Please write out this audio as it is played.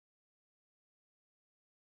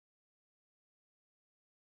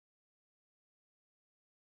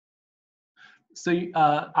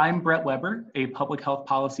I'm Brett Weber, a public health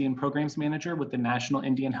policy and programs manager with the National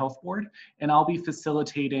Indian Health Board, and I'll be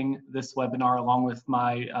facilitating this webinar along with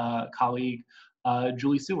my colleague,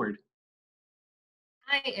 Julie Seward.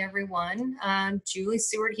 Hi, everyone. Julie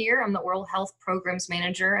Seward here. I'm the Oral Health Programs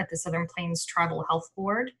Manager at the Southern Plains Tribal Health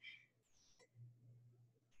Board.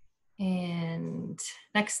 And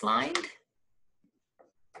next slide.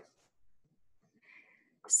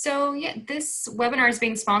 So yeah, this webinar is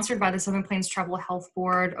being sponsored by the Southern Plains Tribal Health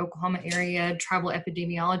Board, Oklahoma Area Tribal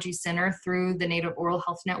Epidemiology Center through the Native Oral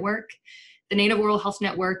Health Network. The Native Oral Health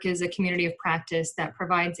Network is a community of practice that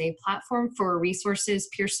provides a platform for resources,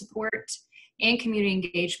 peer support, and community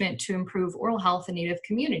engagement to improve oral health in Native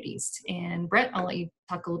communities. And Brett, I'll let you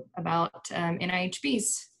talk about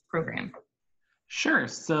NIHB's program. Sure.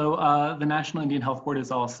 So the National Indian Health Board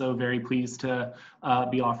is also very pleased to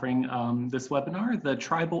be offering this webinar. The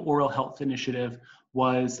Tribal Oral Health Initiative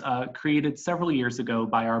was created several years ago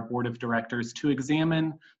by our board of directors to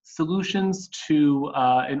examine solutions to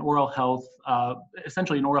an oral health,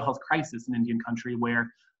 essentially an oral health crisis in Indian country,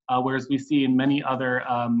 whereas we see in many other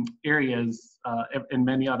areas, in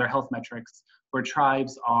many other health metrics, where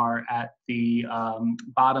tribes are at the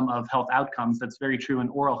bottom of health outcomes, that's very true in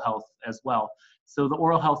oral health as well. So the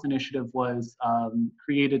Oral Health Initiative was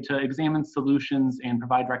created to examine solutions and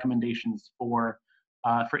provide recommendations for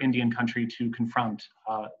Indian country to confront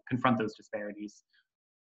those disparities.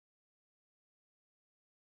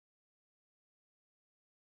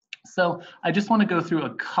 So I just want to go through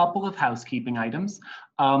a couple of housekeeping items.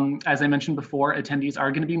 As I mentioned before, attendees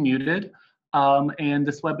are going to be muted, and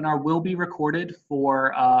this webinar will be recorded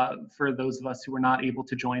for those of us who are not able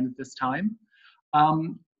to join at this time.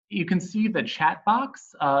 You can see the chat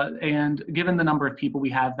box, and given the number of people we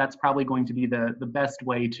have, that's probably going to be the best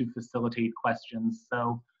way to facilitate questions.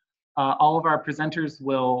 So all of our presenters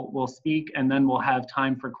will speak, and then we'll have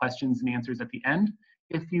time for questions and answers at the end.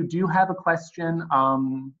 If you do have a question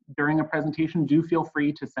during a presentation, do feel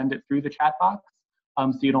free to send it through the chat box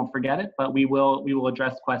so you don't forget it, but we will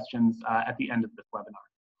address questions at the end of this webinar.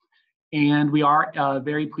 And we are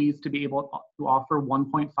very pleased to be able to offer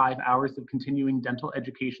 1.5 hours of continuing dental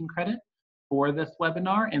education credit for this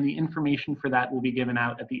webinar, and the information for that will be given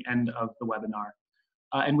out at the end of the webinar.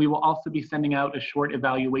 And we will also be sending out a short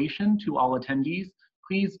evaluation to all attendees.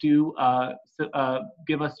 Please do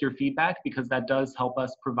give us your feedback, because that does help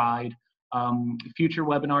us provide future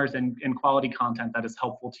webinars and quality content that is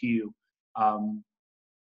helpful to you.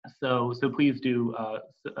 So please do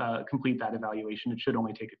complete that evaluation. It should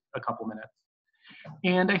only take a couple minutes.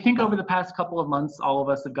 And I think over the past couple of months, all of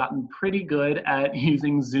us have gotten pretty good at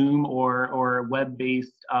using Zoom or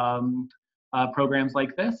web-based programs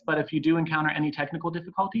like this. But if you do encounter any technical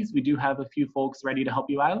difficulties, we do have a few folks ready to help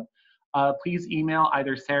you out. Please email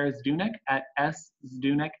either Sarah Zdunek at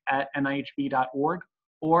szdunek@nihb.org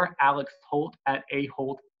or Alex Holt at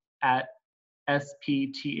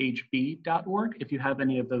aholt@spthb.org if you have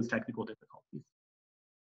any of those technical difficulties.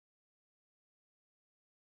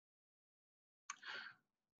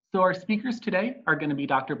 So our speakers today are going to be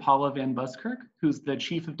Dr. Paula Van Buskirk, who's the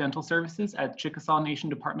Chief of Dental Services at Chickasaw Nation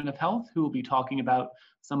Department of Health, who will be talking about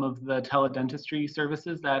some of the teledentistry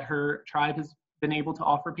services that her tribe has been able to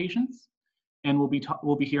offer patients. And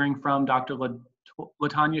we'll be hearing from Dr.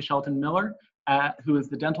 Latanya Shelton Miller, who is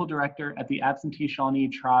the dental director at the Absentee Shawnee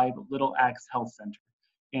Tribe Little Axe Health Center.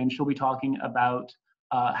 And she'll be talking about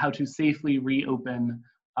how to safely reopen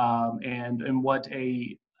and what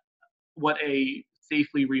a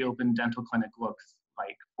safely reopened dental clinic looks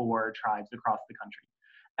like for tribes across the country.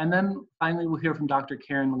 And then finally, we'll hear from Dr.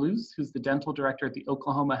 Karen Luce, who's the dental director at the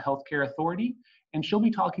Oklahoma Healthcare Authority. And she'll be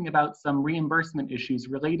talking about some reimbursement issues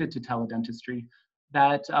related to teledentistry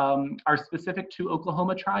that are specific to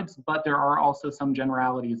Oklahoma tribes, but there are also some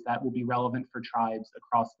generalities that will be relevant for tribes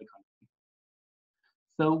across the country.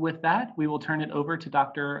 So with that, we will turn it over to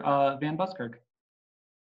Dr. Van Buskirk.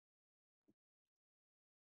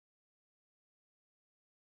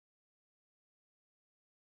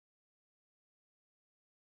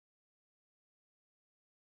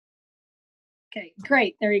 Okay,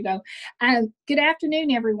 great. There you go. Good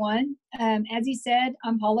afternoon, everyone. As he said,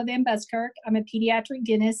 I'm Paula Van Buskirk. I'm a pediatric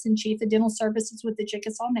dentist and chief of dental services with the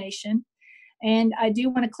Chickasaw Nation. And I do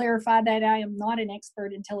want to clarify that I am not an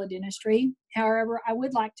expert in teledentistry. However, I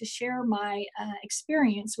would like to share my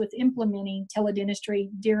experience with implementing teledentistry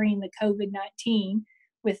during the COVID-19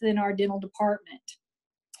 within our dental department.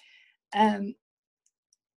 If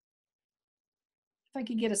I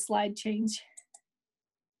could get a slide change.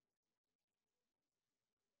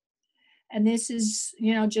 And this is,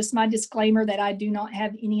 just my disclaimer that I do not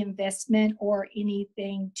have any investment or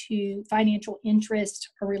anything to financial interest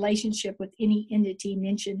or relationship with any entity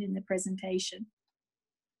mentioned in the presentation.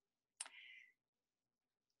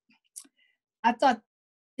 I thought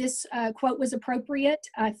this quote was appropriate,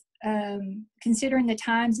 considering the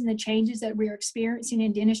times and the changes that we are experiencing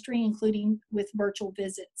in dentistry, including with virtual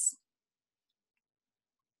visits.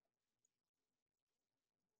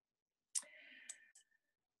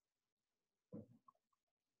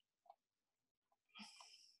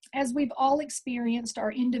 As we've all experienced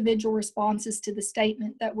our individual responses to the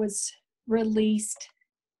statement that was released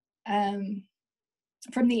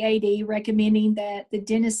from the AD recommending that the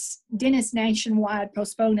dentists nationwide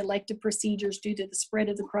postpone elective procedures due to the spread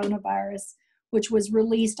of the coronavirus, which was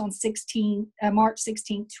released on March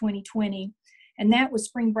 16, 2020, and that was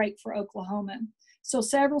spring break for Oklahoma. So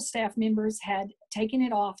several staff members had taken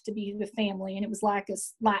it off to be with family, and it was like a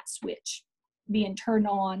light switch being turned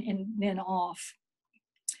on and then off.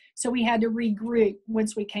 So we had to regroup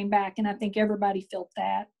once we came back, and I think everybody felt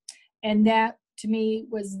that. And that, to me,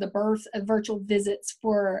 was the birth of virtual visits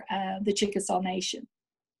for the Chickasaw Nation.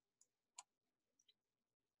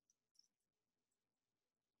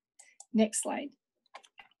 Next slide.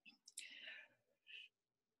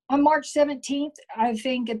 On March 17th, I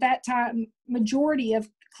think at that time, majority of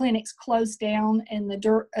clinics closed down and the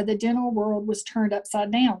dental world was turned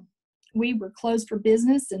upside down. We were closed for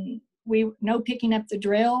business and no picking up the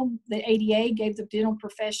drill. The ADA gave the dental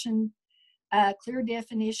profession a clear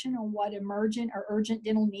definition on what emergent or urgent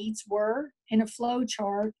dental needs were and a flow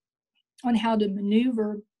chart on how to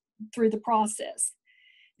maneuver through the process.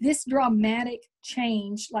 This dramatic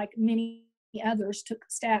change, like many others, took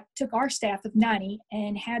our staff of 90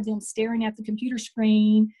 and had them staring at the computer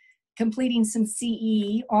screen, completing some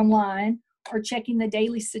CE online, or checking the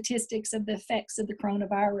daily statistics of the effects of the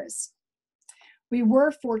coronavirus. We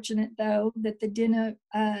were fortunate, though, that the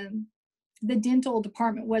dental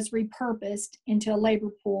department was repurposed into a labor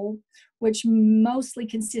pool, which mostly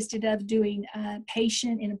consisted of doing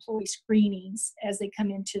patient and employee screenings as they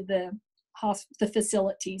come into the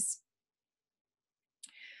facilities.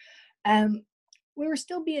 We were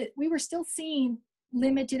still seeing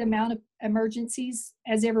limited amount of emergencies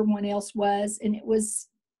as everyone else was, and it was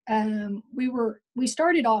we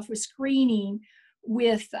started off with screening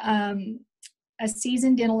with a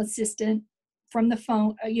seasoned dental assistant from the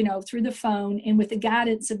phone, through the phone, and with the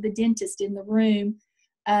guidance of the dentist in the room.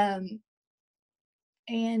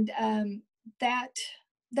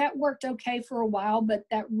 That worked okay for a while, but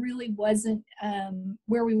that really wasn't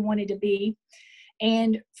where we wanted to be.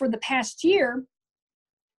 And for the past year,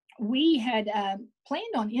 we had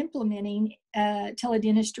planned on implementing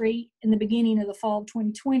teledentistry in the beginning of the fall of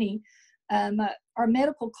 2020. Our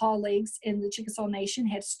medical colleagues in the Chickasaw Nation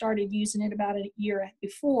had started using it about a year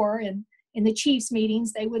before, and in the chiefs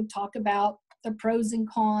meetings, they would talk about the pros and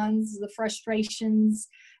cons, the frustrations,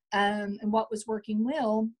 and what was working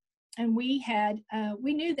well. And we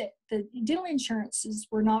knew that the dental insurances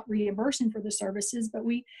were not reimbursing for the services, but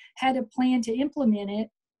we had a plan to implement it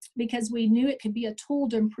because we knew it could be a tool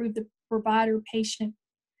to improve the provider-patient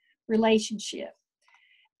relationship.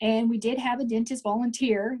 And we did have a dentist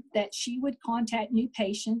volunteer that she would contact new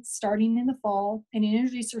patients starting in the fall and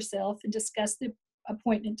introduce herself and discuss the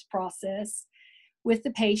appointment process with the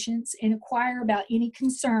patients and inquire about any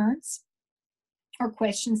concerns or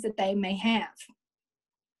questions that they may have.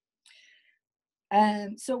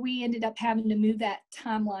 So we ended up having to move that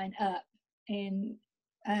timeline up and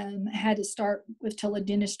had to start with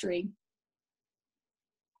teledentistry.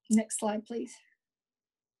 Next slide, please.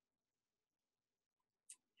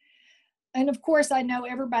 And of course, I know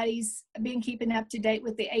everybody's been keeping up to date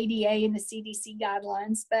with the ADA and the CDC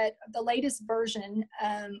guidelines, but the latest version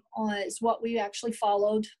is what we actually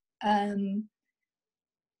follow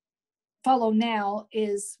now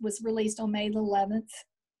was released on May the 11th,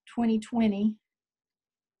 2020.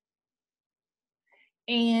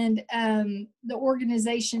 And the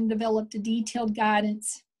organization developed a detailed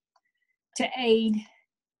guidance to aid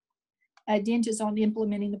dentists on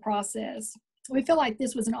implementing the process. We feel like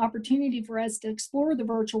this was an opportunity for us to explore the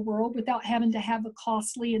virtual world without having to have a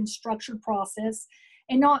costly and structured process,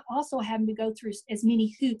 and not also having to go through as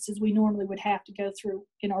many hoops as we normally would have to go through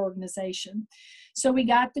in our organization. So we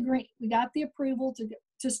got the approval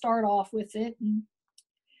to start off with it. And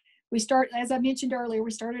as I mentioned earlier,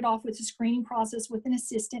 we started off with a screening process with an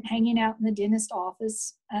assistant hanging out in the dentist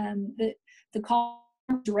office.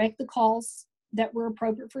 Direct the calls that were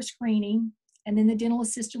appropriate for screening, and then the dental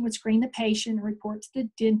assistant would screen the patient and report to the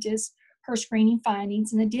dentist her screening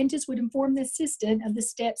findings, and the dentist would inform the assistant of the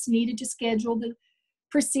steps needed to schedule the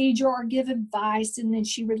procedure or give advice, and then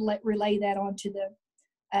she would relay that on to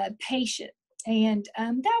the patient. And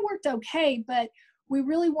that worked okay, but we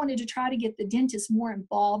really wanted to try to get the dentist more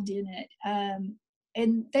involved in it.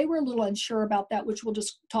 And they were a little unsure about that, which we'll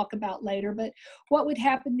just talk about later. But what would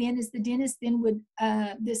happen then is the dentist then would,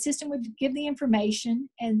 the assistant would give the information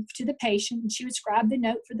and to the patient, and she would scribe the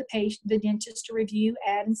note for the patient, the dentist to review,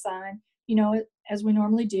 add, and sign, you know, as we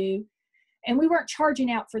normally do. And we weren't charging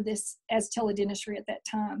out for this as teledentistry at that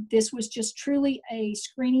time. This was just truly a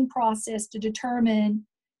screening process to determine,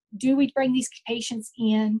 do we bring these patients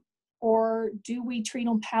in, or do we treat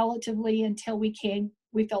them palliatively until we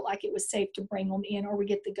felt like it was safe to bring them in, or we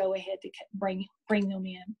get the go-ahead to bring them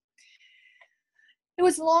in. It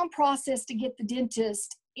was a long process to get the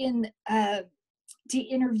dentist in to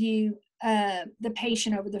interview the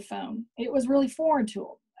patient over the phone. It was really foreign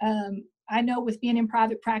to them. I know with being in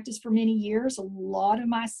private practice for many years, a lot of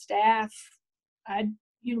my staff, I'd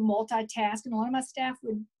multitask, and a lot of my staff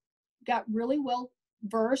got really well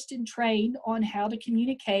versed and trained on how to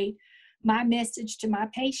communicate my message to my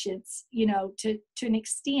patients, to an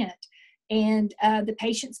extent. And the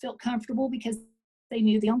patients felt comfortable because they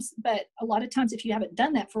knew them. But a lot of times if you haven't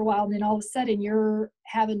done that for a while, then all of a sudden you're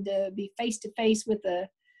having to be face-to-face with a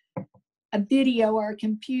video or a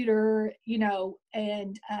computer,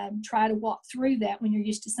 and try to walk through that when you're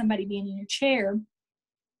used to somebody being in your chair,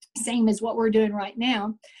 same as what we're doing right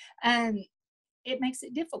now. It makes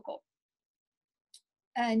it difficult.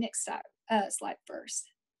 Next slide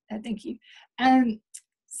first. Thank you.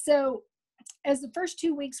 So as the first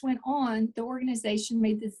 2 weeks went on, the organization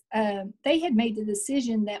made this, they had made the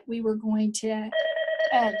decision that we were going to,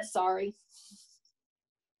 sorry.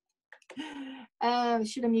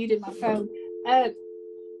 Should have muted my phone.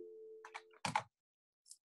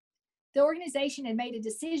 The organization had made a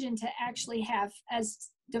decision to actually have us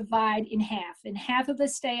divide in half, and half of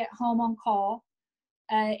us stay at home on call,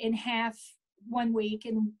 and half 1 week,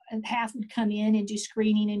 and half would come in and do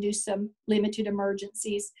screening and do some limited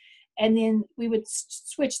emergencies. And then we would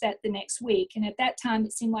switch that the next week. And at that time,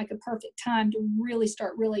 it seemed like a perfect time to really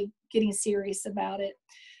start getting serious about it,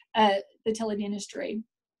 the teledentistry.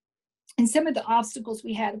 And some of the obstacles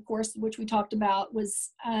we had, of course, which we talked about,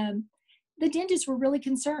 was the dentists were really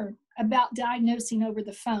concerned about diagnosing over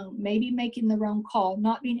the phone, maybe making the wrong call,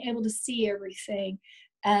 not being able to see everything,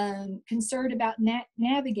 concerned about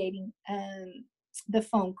navigating the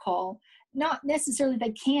phone call. Not necessarily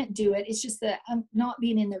they can't do it, it's just that not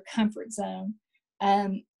being in their comfort zone.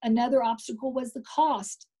 Another obstacle was the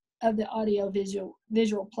cost of the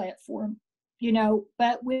audio-visual platform,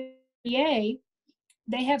 but with ADA,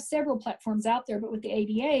 they have several platforms out there, but with the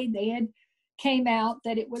ADA, they had came out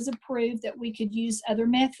that it was approved that we could use other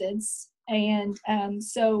methods, and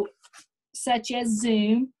so such as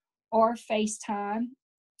Zoom or FaceTime,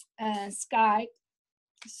 Skype,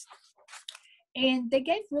 and they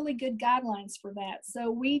gave really good guidelines for that. So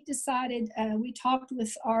we decided, we talked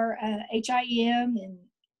with our HIM and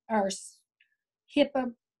our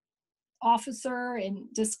HIPAA officer and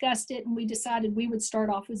discussed it, and we decided we would start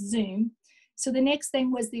off with Zoom. So the next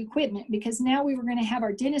thing was the equipment, because now we were going to have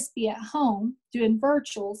our dentists be at home doing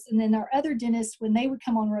virtuals, and then our other dentists, when they would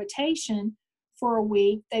come on rotation for a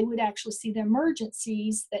week, they would actually see the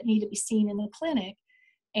emergencies that need to be seen in the clinic.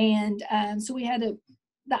 And so we had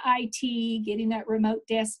the IT, getting that remote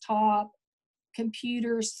desktop,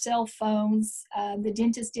 computers, cell phones. The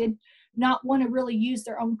dentist did not want to really use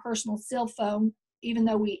their own personal cell phone, even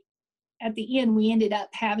though at the end, we ended up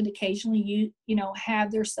having to occasionally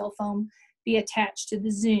have their cell phone be attached to the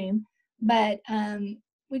Zoom. But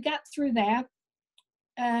we got through that.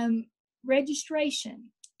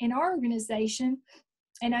 Registration in our organization,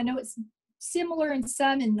 and I know it's similar in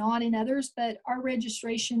some and not in others, but our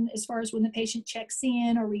registration, as far as when the patient checks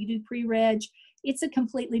in or we do pre-reg, it's a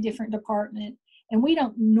completely different department, and we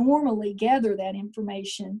don't normally gather that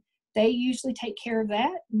information. They usually take care of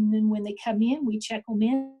that, and then when they come in, we check them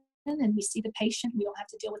in and we see the patient. We don't have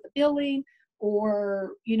to deal with the billing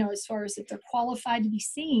or, as far as if they're qualified to be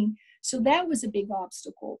seen. So that was a big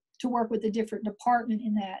obstacle, to work with a different department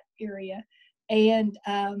in that area. And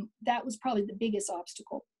that was probably the biggest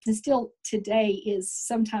obstacle. And still today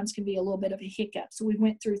sometimes can be a little bit of a hiccup. So we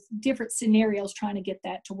went through different scenarios trying to get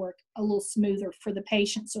that to work a little smoother for the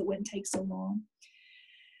patient so it wouldn't take so long.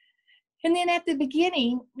 And then at the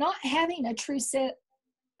beginning, not having a true setup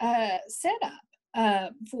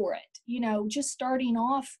for it, just starting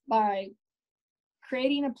off by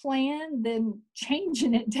creating a plan, then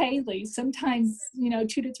changing it daily. Sometimes, 2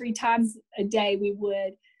 to 3 times a day we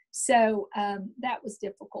would. So that was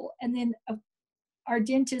difficult. And then our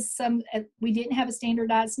dentists, we didn't have a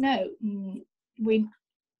standardized note. And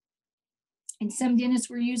And some dentists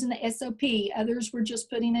were using the SOP, others were just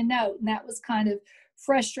putting a note. And that was kind of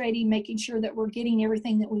frustrating, making sure that we're getting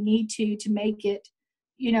everything that we need to make it,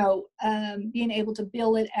 you know, being able to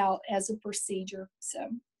bill it out as a procedure. So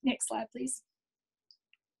next slide, please.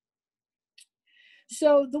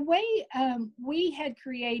 So the way we had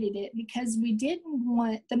created it, because we didn't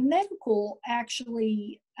want the medical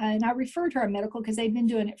actually, and I refer to our medical because they've been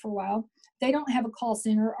doing it for a while. They don't have a call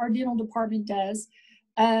center. Our dental department does.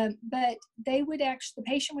 But they would actually, the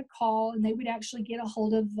patient would call and they would actually get a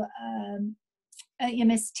hold of a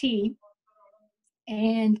MST.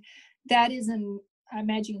 And that is I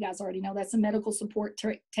imagine you guys already know, that's a medical support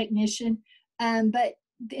technician. And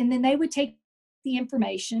then they would take the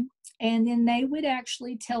information, and then they would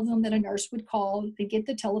actually tell them that a nurse would call to get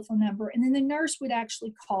the telephone number, and then the nurse would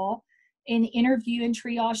actually call and interview and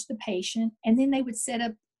triage the patient, and then they would set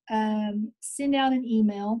up, send out an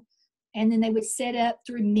email, and then they would set up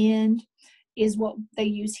through MEND, is what they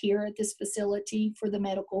use here at this facility for the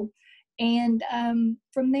medical. And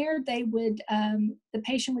from there, they would, the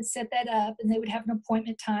patient would set that up, and they would have an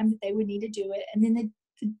appointment time that they would need to do it. And then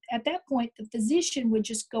at that point, the physician would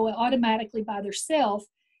just go automatically by themselves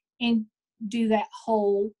and do that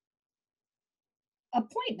whole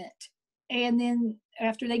appointment. And then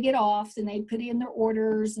after they get off, then they put in their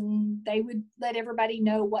orders, and they would let everybody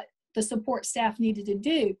know what the support staff needed to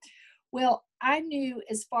do. Well, I knew,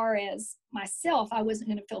 as far as myself, I wasn't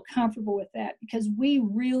going to feel comfortable with that, because we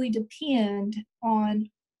really depend on,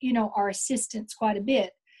 you know, our assistants quite a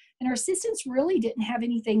bit. And our assistants really didn't have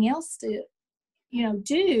anything else to, you know,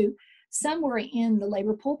 do. Some were in the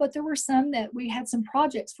labor pool, but there were some that we had some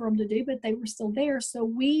projects for them to do, but they were still there. So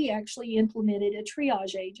we actually implemented a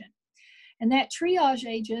triage agent. And that triage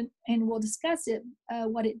agent, and we'll discuss it,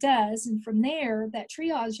 what it does. And from there, that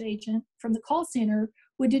triage agent from the call center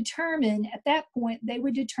would determine, at that point, they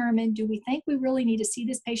would determine, do we think we really need to see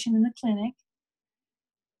this patient in the clinic?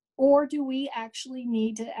 Or do we actually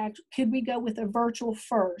need to could we go with a virtual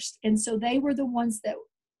first? And so they were the ones that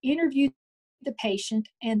interviewed the patient,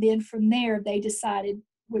 and then from there they decided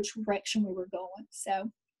which direction we were going.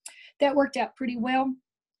 So that worked out pretty well.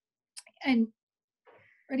 And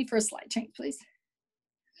ready for a slide change, please.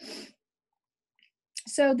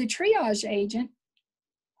 So the triage agent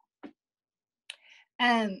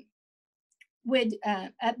would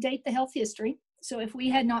update the health history. So if we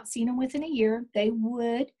had not seen them within a year, they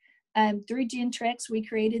would, through Gentrex, we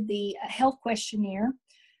created the health questionnaire,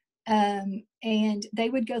 and they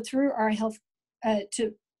would go through our health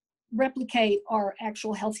to replicate our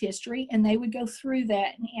actual health history, and they would go through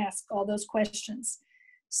that and ask all those questions.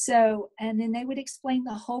 So, and then they would explain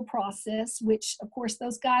the whole process, which of course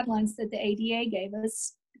those guidelines that the ADA gave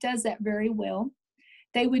us does that very well.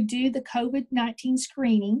 They would do the COVID-19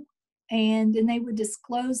 screening, and then they would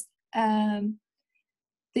disclose the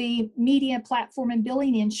media platform and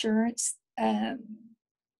billing insurance.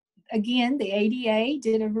 Again, the ADA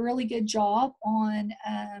did a really good job on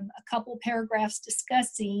a couple paragraphs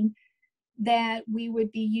discussing that we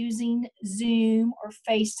would be using Zoom or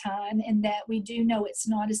FaceTime, and that we do know it's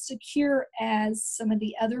not as secure as some of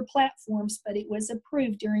the other platforms, but it was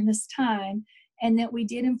approved during this time, and that we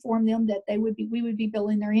did inform them that we would be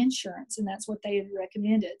billing their insurance, and that's what they had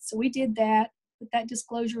recommended. So we did that, put that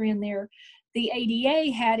disclosure in there. The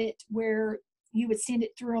ADA had it where you would send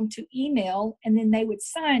it through them to email, and then they would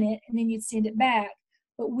sign it, and then you'd send it back.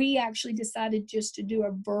 But we actually decided just to do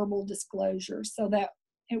a verbal disclosure, so that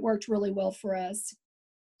it worked really well for us.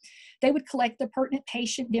 They would collect the pertinent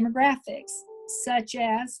patient demographics, such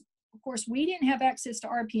as, of course, we didn't have access to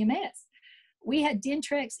RPMS. We had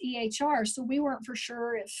Gentrex EHR, so we weren't for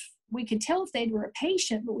sure if we could tell if they were a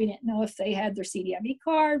patient, but we didn't know if they had their CDIV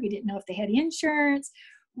card. We didn't know if they had insurance.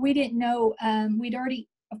 We didn't know, we'd already,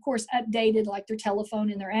 of course, updated like their telephone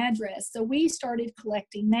and their address. So we started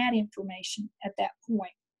collecting that information at that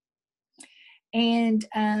point. And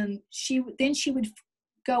she would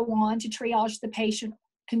go on to triage the patient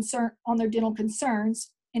on their dental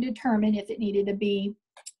concerns and determine if it needed to be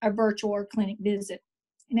a virtual or clinic visit.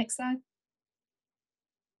 Next slide.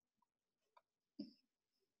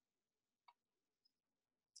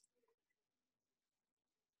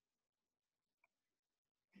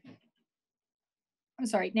 I'm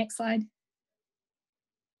sorry, next slide.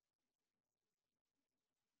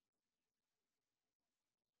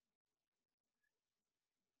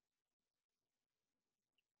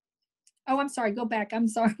 Oh, I'm sorry, go back. I'm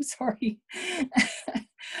sorry.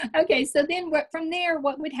 Okay, so then from there,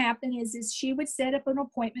 what would happen is she would set up an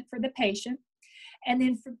appointment for the patient, and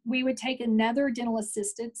then we would take another dental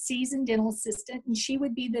assistant, seasoned dental assistant, and she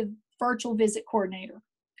would be the virtual visit coordinator.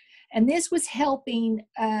 And this was helping,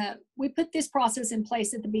 we put this process in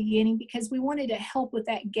place at the beginning because we wanted to help with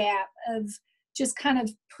that gap of just kind of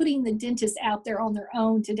putting the dentist out there on their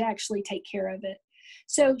own to actually take care of it.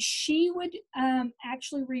 So she would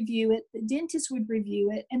actually review it, the dentist would review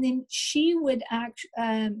it, and then she would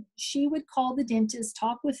call the dentist,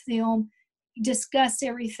 talk with them, discuss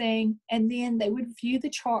everything, and then they would view the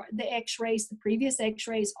chart, the x-rays, the previous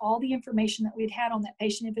x-rays, all the information that we'd had on that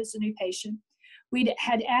patient if it's a new patient. We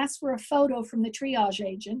had asked for a photo from the triage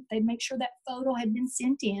agent. They'd make sure that photo had been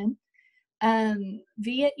sent in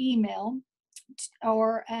via email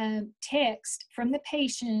or text from the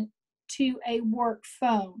patient to a work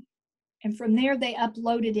phone. And from there, they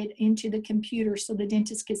uploaded it into the computer so the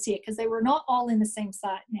dentist could see it, because they were not all in the same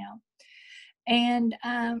site now. And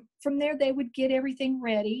from there, they would get everything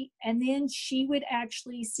ready, and then she would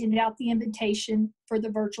actually send out the invitation for the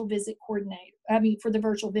virtual visit for the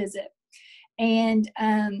virtual visit. And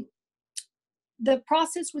the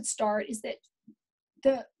process would start is that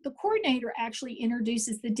the coordinator actually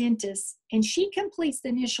introduces the dentist, and she completes the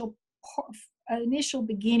initial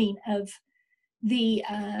beginning of the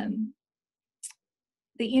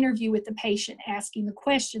interview with the patient, asking the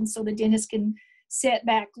questions so the dentist can sit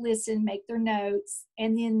back, listen, make their notes,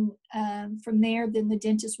 and then from there, then the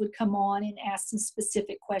dentist would come on and ask some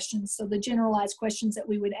specific questions. So the generalized questions that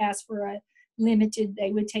we would ask for a limited,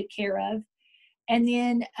 they would take care of. And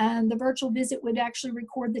then the virtual visit would actually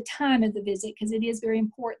record the time of the visit, because it is very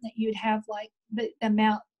important that you'd have like the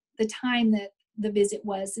time that the visit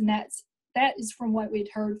was. And that is from what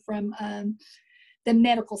we'd heard from the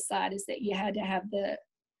medical side, is that you had to have the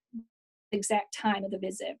exact time of the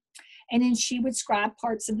visit. And then she would scribe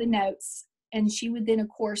parts of the notes, and she would then, of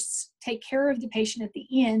course, take care of the patient at the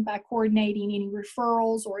end by coordinating any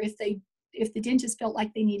referrals, or if the dentist felt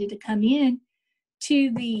like they needed to come in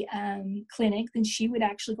to the clinic, then she would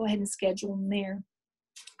actually go ahead and schedule them there.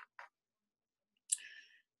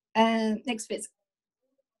 Next visit.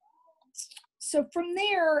 So from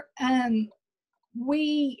there,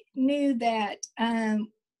 we knew that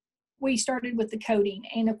we started with the coding.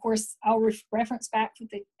 And of course, I'll reference back with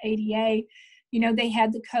the ADA. You know, they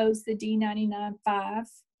had the codes, the D995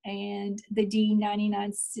 and the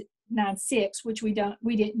D996, which we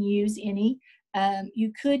didn't use any.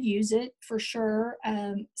 You could use it for sure,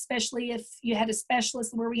 especially if you had a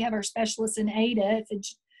specialist, where we have our specialists in ADA. If a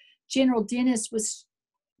general dentist was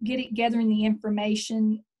gathering the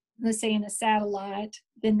information, let's say in a satellite,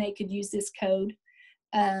 then they could use this code.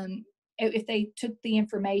 If they took the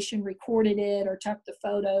information, recorded it, or took the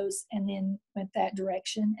photos, and then went that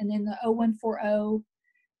direction. And then the 0140,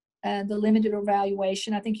 the limited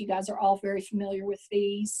evaluation, I think you guys are all very familiar with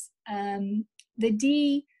these. The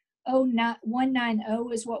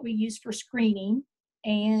D190 is what we use for screening.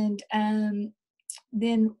 And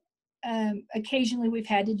then occasionally we've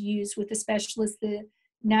had to use with the specialist the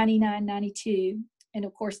 9992, and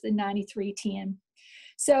of course the 9310.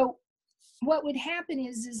 So what would happen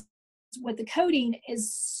is with the coding,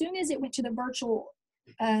 as soon as it went to the virtual,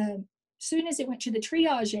 soon as it went to the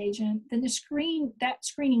triage agent, then that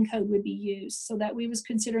screening code would be used. So that we was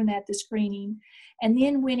considering that the screening. And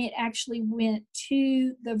then when it actually went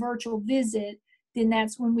to the virtual visit, then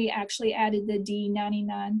that's when we actually added the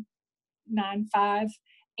D9995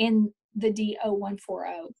 and the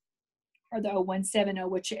D0140 or the 0170,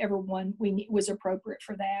 whichever one was appropriate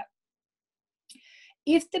for that.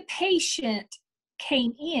 If the patient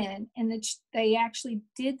came in and they actually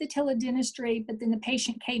did the teledentistry, but then the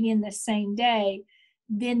patient came in the same day,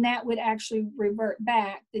 then that would actually revert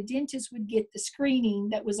back. The dentist would get the screening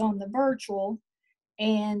that was on the virtual,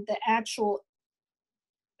 and the actual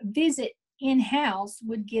visit in-house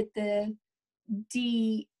would get the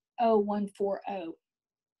D0140.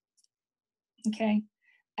 Okay.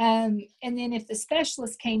 And then if the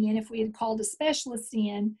specialist came in, if we had called a specialist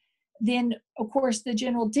in, then of course the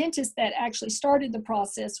general dentist that actually started the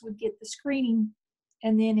process would get the screening,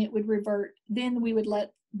 and then it would revert. Then we would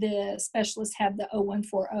let the specialist have the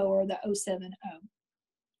 0140 or the 070.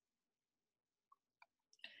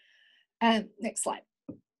 Next slide.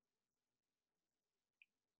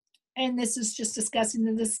 And this is just discussing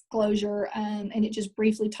the disclosure, and it just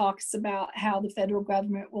briefly talks about how the federal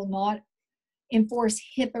government will not enforce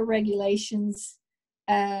HIPAA regulations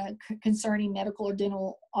concerning medical or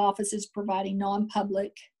dental offices providing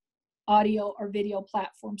non-public audio or video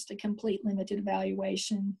platforms to complete limited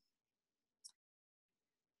evaluation.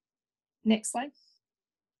 Next slide.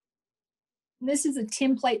 This is a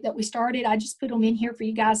template that we started. I just put them in here for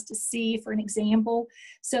you guys to see for an example.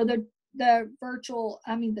 So the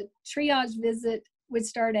triage visit would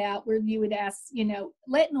start out where you would ask, you know,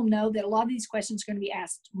 letting them know that a lot of these questions are going to be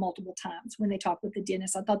asked multiple times when they talk with the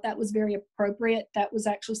dentist. I thought that was very appropriate. That was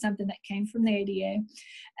actually something that came from the ADA.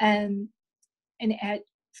 And at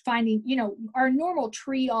finding, you know, our normal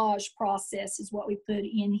triage process is what we put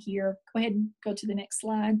in here. Go ahead and go to the next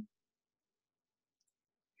slide.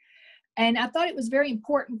 And I thought it was very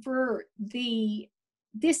important for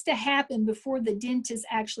this to happen before the dentist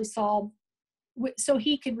actually saw, so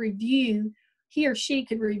he or she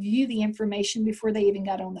could review the information before they even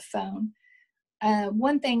got on the phone.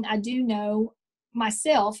 One thing I do know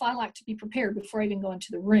myself, I like to be prepared before I even go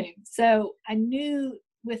into the room. So I knew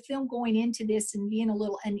with them going into this and being a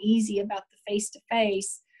little uneasy about the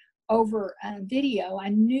face-to-face over video, I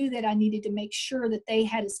knew that I needed to make sure that they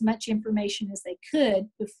had as much information as they could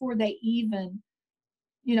before they even,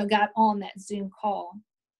 you know, got on that Zoom call.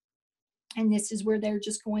 And this is where they're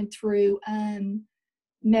just going through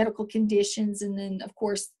medical conditions. And then, of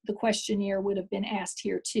course, the questionnaire would have been asked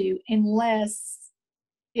here too, unless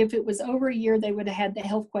if it was over a year, they would have had the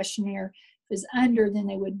health questionnaire. If it was under, then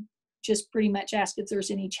they would just pretty much ask if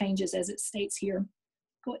there's any changes as it states here.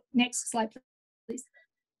 Go next slide, please.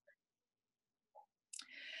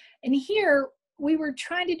 And here we were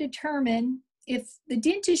trying to determine if the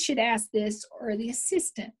dentist should ask this or the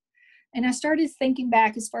assistant. And I started thinking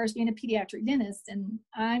back as far as being a pediatric dentist, and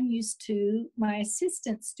I'm used to my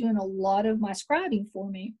assistants doing a lot of my scribing for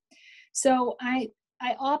me. So I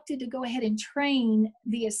opted to go ahead and train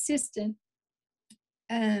the assistant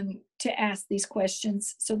to ask these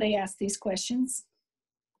questions. So they asked these questions.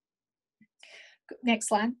 Next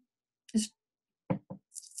slide.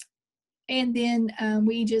 And then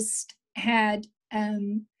we just had,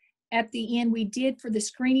 at the end, we did for the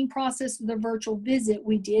screening process of the virtual visit,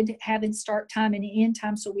 we did have a start time and an end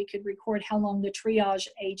time so we could record how long the triage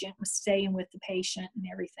agent was staying with the patient and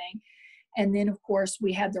everything. And then, of course,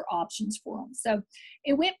 we had their options for them. So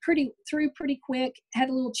it went through pretty quick, had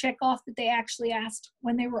a little check off that they actually asked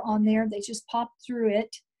when they were on there. They just popped through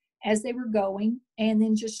it as they were going and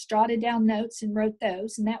then just jotted down notes and wrote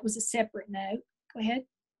those. And that was a separate note. Go ahead.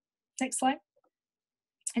 Next slide.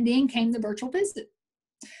 And then came the virtual visit.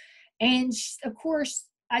 And of course,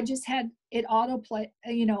 I just had it auto-play,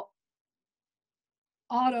 you know,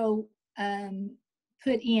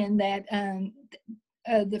 put in that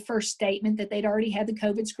the first statement that they'd already had the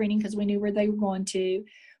COVID screening because we knew where they were going to.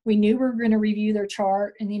 We knew we were going to review their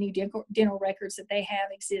chart and any dental records that they have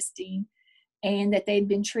existing and that they'd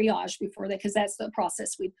been triaged before that because that's the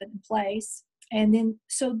process we put in place. And then,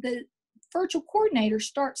 so the virtual coordinator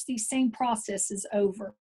starts these same processes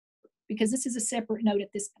over because this is a separate note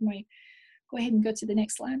at this point. Go ahead and go to the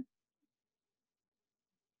next slide.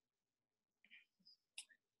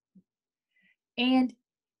 And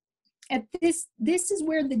at this is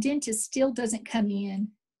where the dentist still doesn't come in.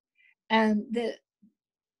 The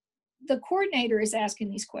coordinator is asking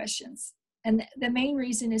these questions. And the main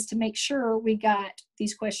reason is to make sure we got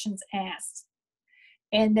these questions asked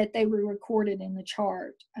and that they were recorded in the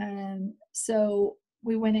chart. So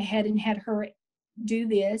we went ahead and had her do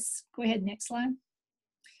this. Go ahead, next slide.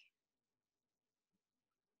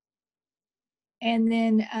 And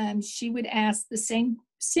then she would ask the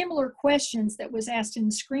similar questions that was asked in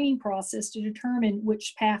the screening process to determine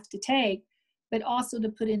which path to take, but also to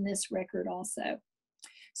put in this record also.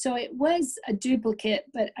 So it was a duplicate,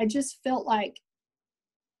 but I just felt like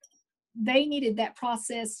they needed that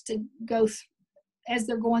process to go as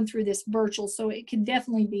they're going through this virtual, so it could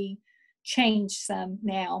definitely be changed some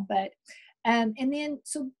now. But and then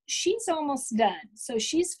so she's almost done. So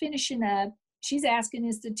she's finishing up. She's asking,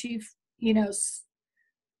 is the tooth, you know,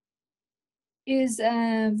 is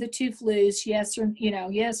the tooth loose? Yes or, you know,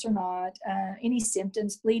 yes or not. Any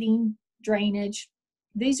symptoms, bleeding, drainage.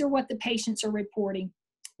 These are what the patients are reporting.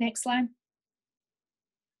 Next slide.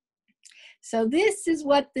 So this is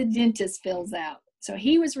what the dentist fills out. So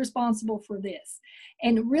he was responsible for this.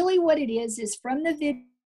 And really what it is from the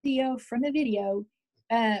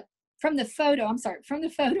photo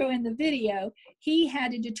and the video, he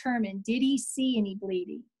had to determine, did he see any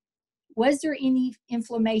bleeding? Was there any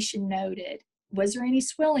inflammation noted? Was there any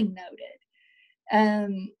swelling noted?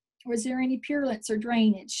 Was there any purulence or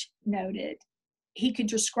drainage noted? He could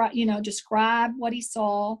describe what he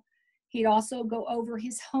saw. He'd also go over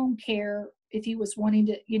his home care if he was wanting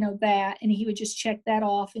to, you know, that, and he would just check that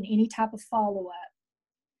off in any type of follow-up.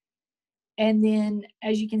 And then,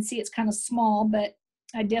 as you can see, it's kind of small, but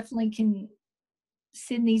I definitely can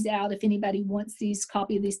send these out if anybody wants these,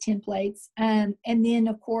 copy of these templates. And then,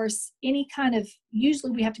 of course, any kind of,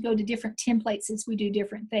 usually we have to go to different templates since we do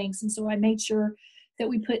different things. And so I made sure that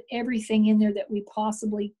we put everything in there that we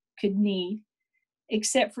possibly could need.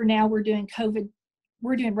 except for now we're doing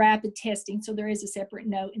rapid testing, so there is a separate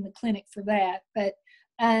note in the clinic for that. But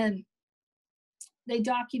they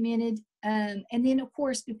documented, and then of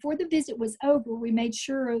course before the visit was over, we made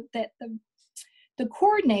sure that the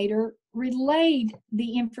coordinator relayed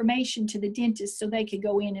the information to the dentist so they could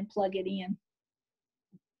go in and plug it in.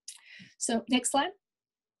 So next slide.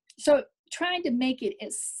 So trying to make it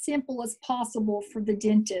as simple as possible for the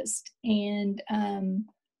dentist and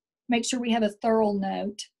make sure we have a thorough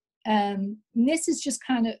note. This is just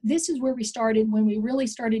this is where we started when we really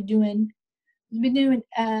started doing, we've been doing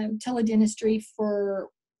teledentistry for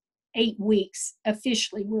 8 weeks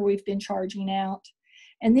officially, where we've been charging out.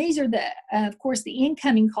 And these are of course, the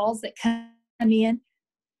incoming calls that come in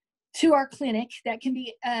to our clinic. That can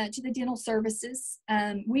be to the dental services.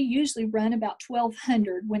 We usually run about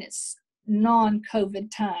 1,200 when it's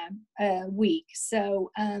non-COVID time a week.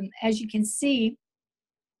 So as you can see,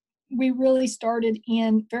 we really started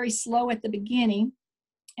in very slow at the beginning,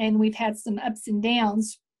 and we've had some ups and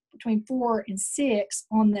downs between 4 and 6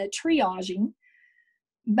 on the triaging.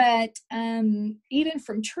 But even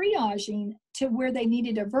from triaging to where they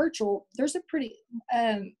needed a virtual, there's a pretty,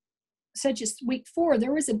 such as week 4,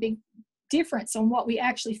 there was a big difference on what we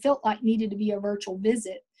actually felt like needed to be a virtual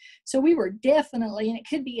visit. So we were definitely, and it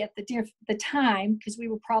could be at the time, because we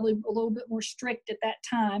were probably a little bit more strict at that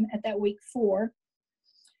time, at that week 4,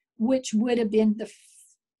 which would have been that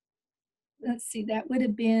would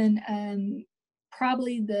have been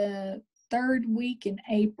probably the 3rd week in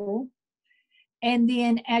April. And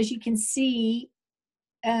then as you can see,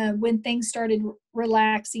 when things started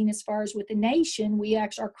relaxing as far as with the nation,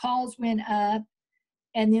 our calls went up,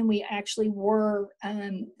 and then we actually were,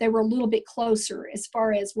 they were a little bit closer as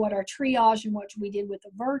far as what our triage and what we did with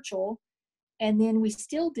the virtual. And then we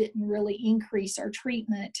still didn't really increase our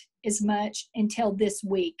treatment as much until this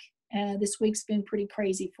week. This week's been pretty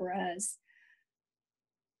crazy for us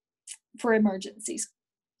for emergencies.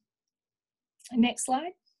 Next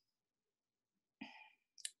slide.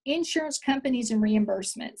 Insurance companies and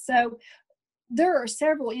reimbursement. So there are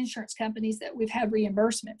several insurance companies that we've had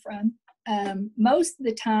reimbursement from. Most of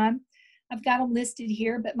the time, I've got them listed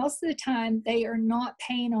here, but most of the time they are not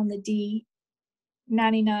paying on the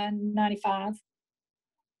D99.95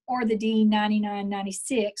 or the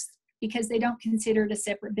D99.96 because they don't consider it a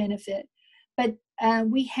separate benefit. But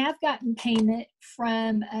we have gotten payment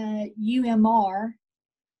from UMR,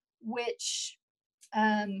 which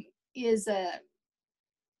is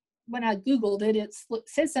when I Googled it, it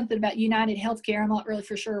says something about United Healthcare. I'm not really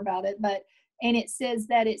for sure about it, and it says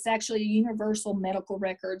that it's actually universal medical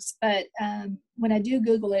records. But when I do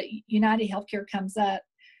Google it, United Healthcare comes up.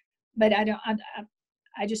 But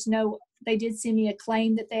I just know they did send me a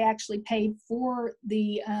claim that they actually paid for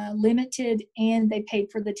the limited, and they paid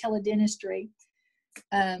for the teledentistry.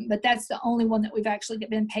 But that's the only one that we've actually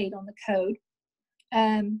been paid on the code.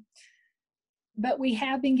 But we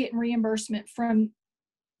have been getting reimbursement from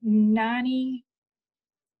 95%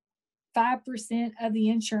 of the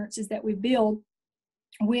insurances that we billed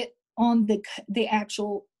with on the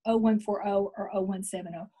actual 0140 or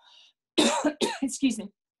 0170. Excuse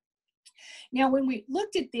me. Now, when we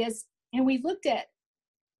looked at this and we looked at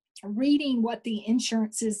reading what the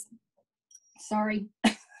insurances,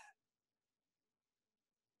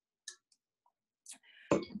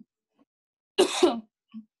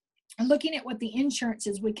 looking at what the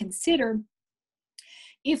insurances would consider,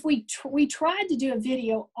 if we tried to do a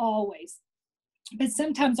video always, but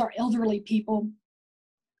sometimes our elderly people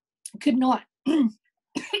could not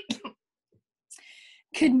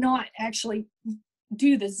actually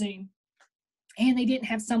do the Zoom, and they didn't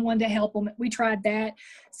have someone to help them. We tried that.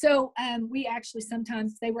 So we actually,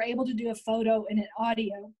 sometimes they were able to do a photo and an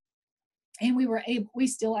audio, and we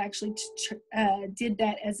still actually did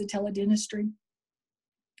that as a teledentistry.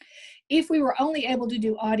 If we were only able to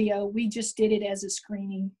do audio, we just did it as a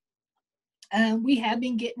screening. We have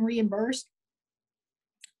been getting reimbursed.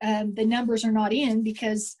 The numbers are not in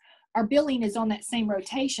because our billing is on that same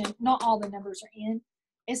rotation. Not all the numbers are in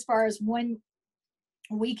as far as 1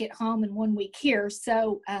 week at home and 1 week here.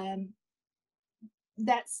 So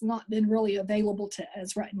that's not been really available to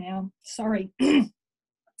us right now. Sorry.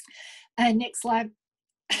 Next slide.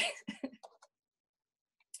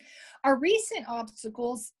 Our recent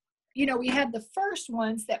obstacles, we had the first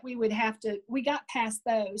ones that we got past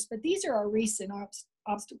those, but these are our recent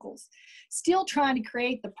obstacles. Still trying to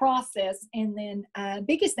create the process, and then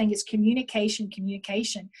biggest thing is communication,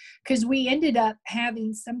 because we ended up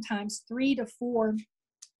having sometimes 3 to 4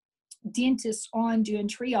 dentists on doing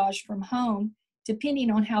triage from home, depending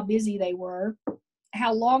on how busy they were,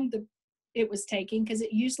 how long it was taking, because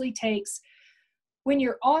it usually takes when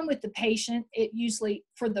you're on with the patient, it usually,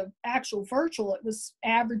 for the actual virtual, it was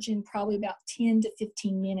averaging probably about 10 to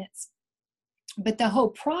 15 minutes. But the whole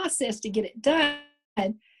process to get it done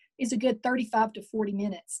is a good 35 to 40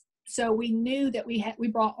 minutes. So we knew that we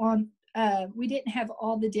brought on, we didn't have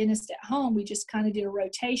all the dentists at home. We just kind of did a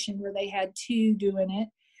rotation where they had 2 doing it.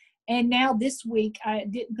 And now this week, I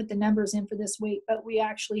didn't put the numbers in for this week, but we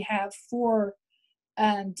actually have 4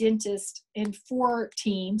 dentists and 4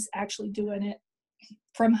 teams actually doing it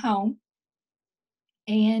from home.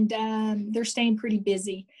 And they're staying pretty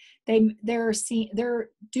busy. They're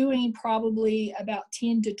doing probably about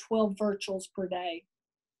 10 to 12 virtuals per day.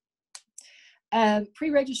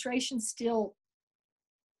 Pre-registration still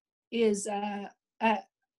is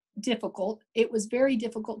difficult. It was very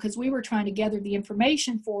difficult because we were trying to gather the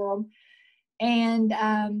information for them, and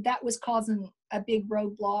that was causing a big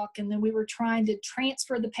roadblock. And then we were trying to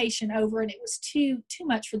transfer the patient over, and it was too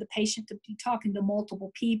much for the patient to be talking to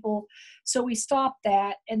multiple people. So we stopped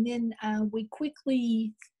that, and then we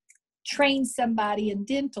quickly trained somebody in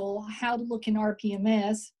dental how to look in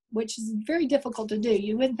RPMS, which is very difficult to do.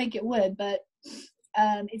 You wouldn't think it would, but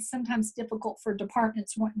it's sometimes difficult for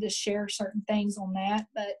departments wanting to share certain things on that.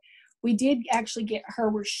 But we did actually get her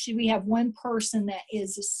where we have one person that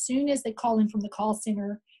is, as soon as they call in from the call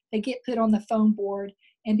center, they get put on the phone board,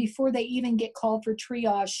 and before they even get called for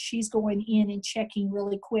triage, she's going in and checking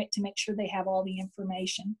really quick to make sure they have all the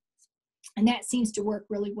information. And that seems to work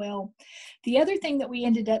really well. The other thing that we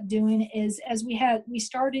ended up doing is, as we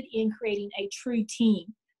started in creating a true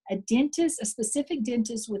team, a dentist, a specific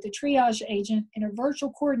dentist with a triage agent and a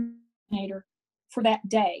virtual coordinator for that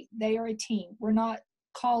day. They are a team. We're not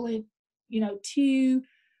calling, 2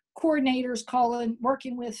 coordinators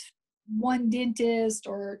working with one dentist,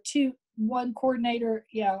 or one coordinator,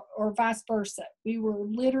 or vice versa. We were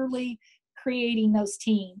literally creating those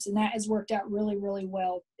teams, and that has worked out really, really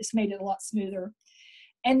well. It's made it a lot smoother.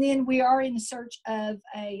 And then we are in search of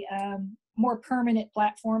a more permanent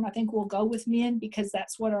platform. I think we'll go with MIN because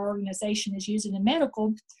that's what our organization is using in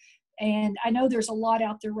medical. And I know there's a lot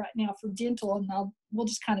out there right now for dental, and we'll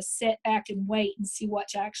just kind of sit back and wait and see what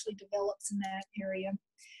actually develops in that area.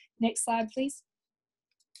 Next slide, please.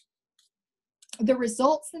 The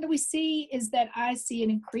results that we see is that I see an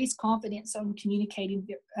increased confidence on communicating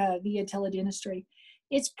via teledentistry.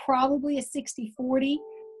 It's probably a 60-40.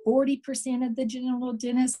 40% of the general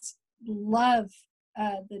dentists love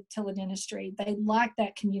the teledentistry. They like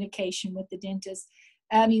that communication with the dentist,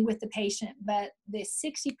 with the patient. But the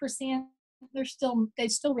 60%,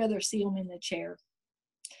 they'd still rather see them in the chair.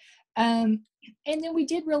 And then we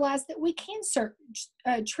did realize that we can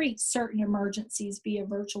treat certain emergencies via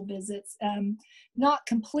virtual visits. Not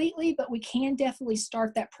completely, but we can definitely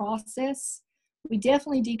start that process. We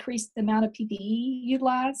definitely decreased the amount of PPE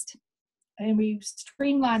utilized, and we've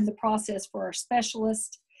streamlined the process for our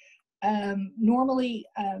specialists. Normally,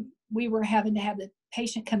 we were having to have the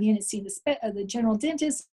patient come in and see the general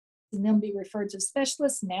dentist and then be referred to a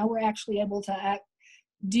specialist. Now we're actually able to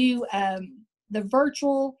do the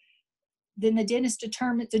virtual. Then the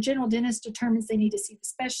general dentist determines they need to see the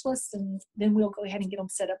specialist, and then we'll go ahead and get them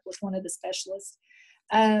set up with one of the specialists.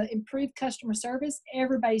 Improved customer service.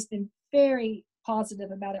 Everybody's been very positive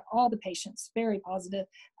about it. All the patients, very positive.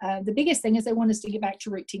 The biggest thing is they want us to get back to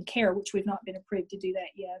routine care, which we've not been approved to do that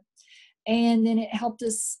yet. And then it helped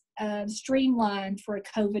us streamline for a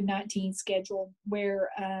COVID-19 schedule where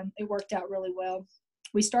it worked out really well.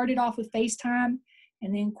 We started off with FaceTime,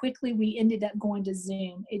 and then quickly we ended up going to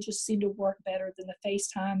Zoom. It just seemed to work better than the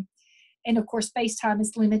FaceTime. And of course, FaceTime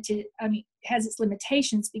is limited, has its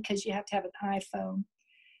limitations because you have to have an iPhone.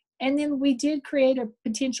 And then we did create a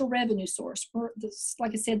potential revenue source.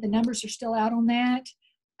 Like I said, the numbers are still out on that,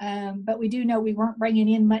 but we do know we weren't bringing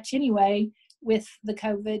in much anyway with the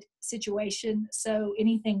COVID situation. So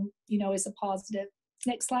anything, is a positive.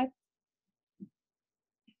 Next slide.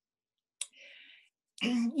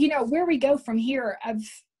 Where we go from here,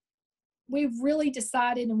 we've really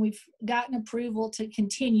decided, and we've gotten approval to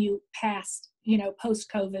continue past,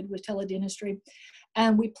 post-COVID with teledentistry.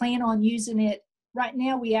 We plan on using it. Right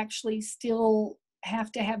now, we actually still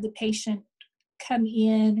have to have the patient come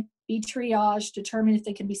in, be triaged, determine if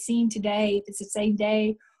they can be seen today, if it's the same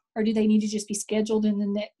day, or do they need to just be scheduled in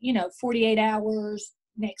the 48 hours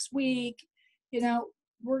next week.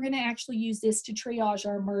 We're going to actually use this to triage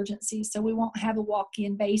our emergencies, so we won't have a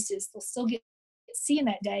walk-in basis. They'll still get seen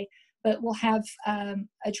that day, but we'll have a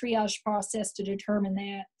triage process to determine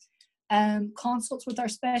that. Consults with our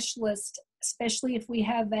specialist, especially if we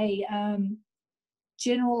have a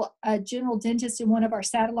general dentist in one of our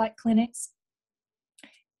satellite clinics,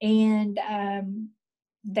 and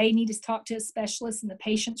they need to talk to a specialist and the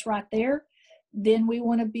patient's right there, then we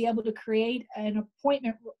want to be able to create an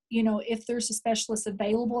appointment. You know, if there's a specialist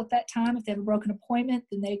available at that time, if they have a broken appointment,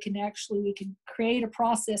 then we can create a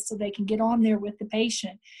process so they can get on there with the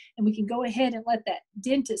patient, and we can go ahead and let that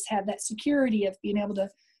dentist have that security of being able to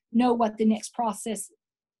know what the next process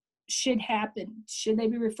should happen. Should they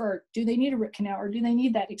be referred? Do they need a root canal, or do they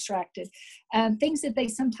need that extracted? Things that they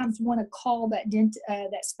sometimes want to call that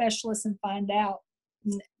that specialist and find out,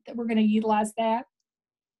 that we're going to utilize that.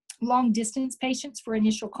 Long distance patients for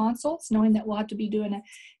initial consults, knowing that we'll have to be doing a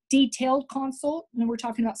detailed consult, and we're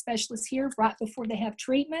talking about specialists here right before they have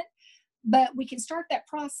treatment, but we can start that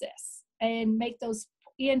process and make those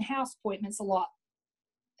in-house appointments a lot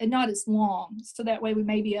and not as long, so that way we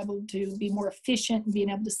may be able to be more efficient and being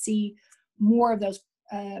able to see more of those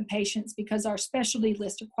patients, because our specialty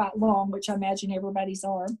lists are quite long, which I imagine everybody's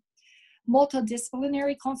are.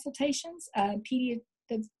 Multidisciplinary consultations,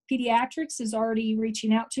 the pediatrics is already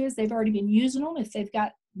reaching out to us. They've already been using them. If they've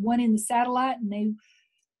got one in the satellite and they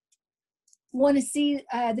want to see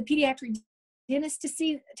the pediatric dentist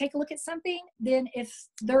to take a look at something, then if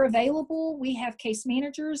they're available, we have case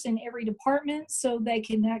managers in every department, so they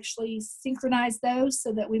can actually synchronize those,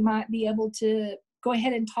 so that we might be able to go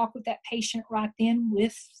ahead and talk with that patient right then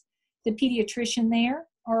with the pediatrician there,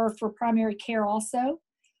 or for primary care also.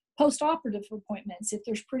 Post-operative appointments, if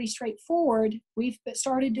there's pretty straightforward, we've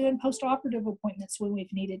started doing post-operative appointments when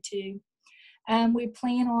we've needed to. We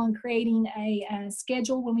plan on creating a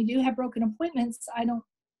schedule when we do have broken appointments.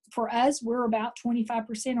 For us, we're about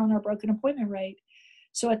 25% on our broken appointment rate.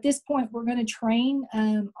 So at this point, we're going to train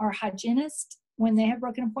our hygienists when they have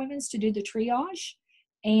broken appointments to do the triage.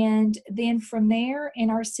 And then from there,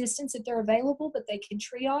 and our assistants, if they're available, but they can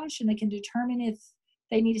triage and they can determine if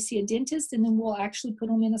they need to see a dentist, and then we'll actually put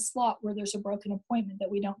them in a slot where there's a broken appointment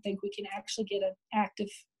that we don't think we can actually get an active,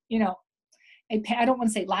 I don't want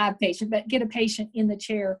to say live patient, but get a patient in the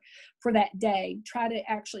chair for that day. Try to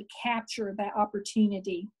actually capture that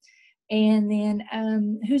opportunity. And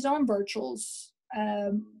then who's on virtuals?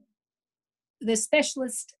 The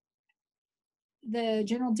specialist, the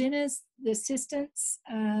general dentist, the assistants,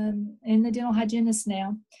 and the dental hygienist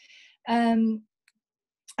now.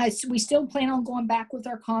 We still plan on going back with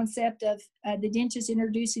our concept of the dentist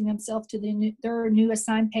introducing themselves to their new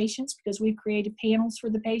assigned patients, because we've created panels for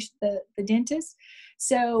the patient, the dentist.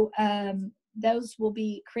 So those will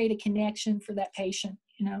create a connection for that patient.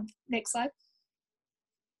 Next slide.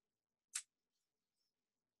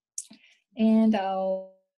 And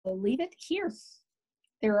I'll leave it here.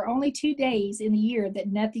 There are only 2 days in the year that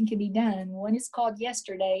nothing can be done. One is called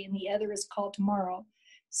yesterday, and the other is called tomorrow.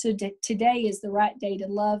 So today is the right day to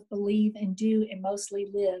love, believe, and do, and mostly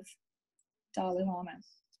live. Dalai Lama.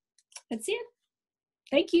 That's it.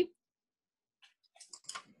 Thank you.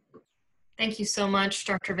 Thank you so much,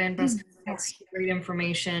 Dr. Van Busker. That's great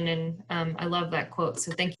information, and I love that quote.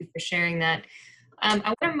 So thank you for sharing that. I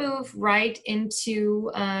want to move right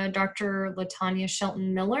into Dr. LaTanya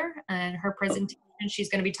Shelton-Miller and her presentation. She's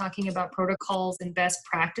going to be talking about protocols and best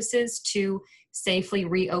practices to safely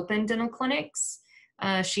reopen dental clinics.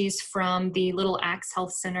 She's from the Little Axe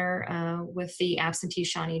Health Center with the absentee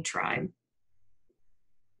Shawnee tribe.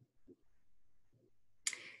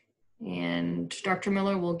 And Dr.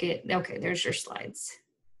 Miller will okay, there's your slides.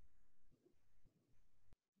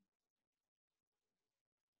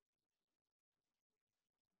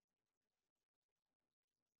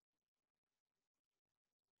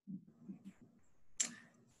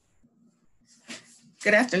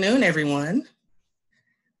 Good afternoon, everyone.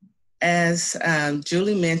 As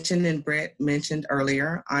Julie mentioned and Brett mentioned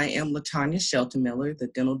earlier, I am LaTanya Shelton-Miller, the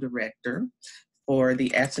dental director for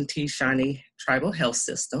the absentee Shawnee Tribal Health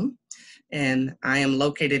System, and I am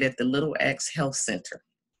located at the Little Axe Health Center.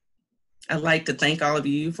 I'd like to thank all of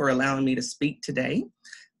you for allowing me to speak today.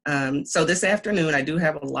 So this afternoon, I do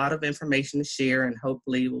have a lot of information to share, and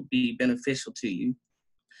hopefully it will be beneficial to you.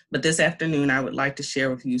 But this afternoon, I would like to share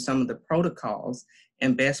with you some of the protocols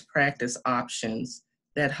and best practice options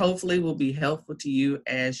that hopefully will be helpful to you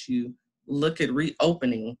as you look at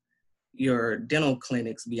reopening your dental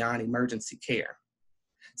clinics beyond emergency care.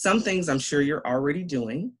 Some things I'm sure you're already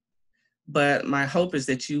doing, but my hope is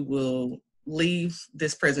that you will leave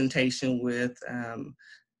this presentation with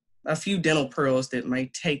a few dental pearls that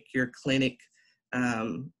might take your clinic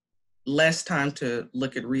less time to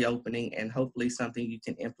look at reopening, and hopefully something you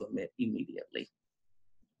can implement immediately.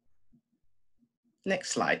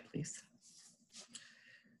 Next slide, please.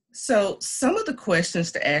 So some of the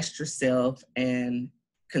questions to ask yourself and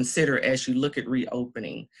consider as you look at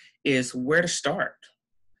reopening is where to start.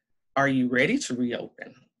 Are you ready to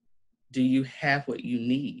reopen? Do you have what you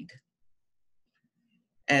need?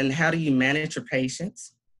 And how do you manage your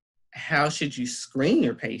patients? How should you screen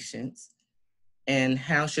your patients? And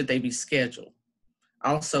how should they be scheduled?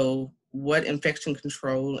 Also, what infection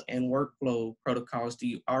control and workflow protocols do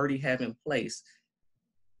you already have in place?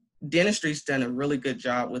 Dentistry's done a really good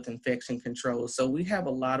job with infection control, so we have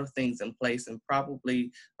a lot of things in place and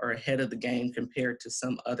probably are ahead of the game compared to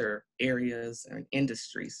some other areas and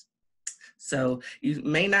industries. So you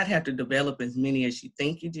may not have to develop as many as you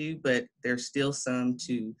think you do, but there's still some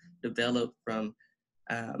to develop from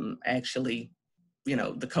actually,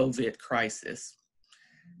 the COVID crisis.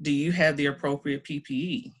 Do you have the appropriate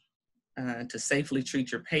PPE to safely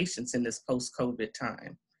treat your patients in this post-COVID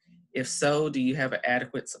time? If so, do you have an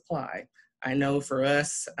adequate supply? I know for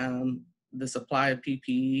us, the supply of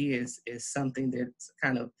PPE is something that's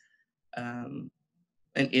kind of an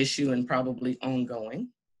issue and probably ongoing.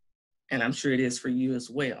 And I'm sure it is for you as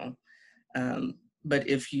well. But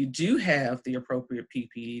if you do have the appropriate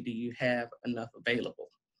PPE, do you have enough available?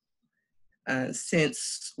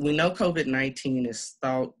 Since we know COVID-19 is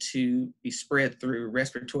thought to be spread through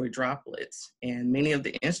respiratory droplets, and many of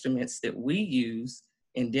the instruments that we use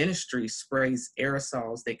in dentistry sprays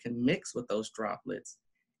aerosols that can mix with those droplets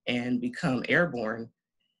and become airborne,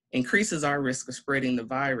 increases our risk of spreading the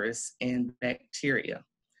virus and bacteria.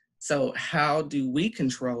 So how do we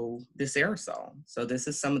control this aerosol? So this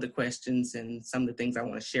is some of the questions and some of the things I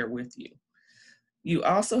want to share with you. You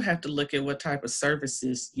also have to look at what type of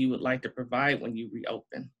services you would like to provide when you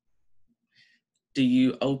reopen. Do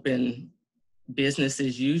you open business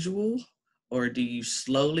as usual, or do you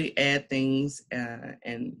slowly add things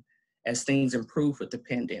and as things improve with the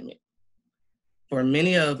pandemic? For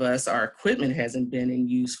many of us, our equipment hasn't been in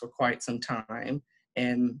use for quite some time,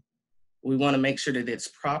 and we want to make sure that it's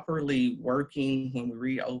properly working when we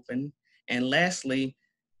reopen. And lastly,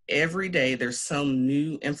 every day there's some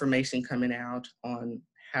new information coming out on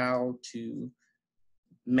how to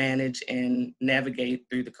manage and navigate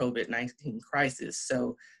through the COVID-19 crisis.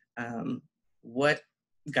 So what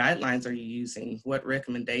guidelines are you using? What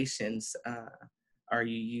recommendations are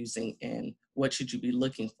you using? And what should you be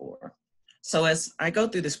looking for? So as I go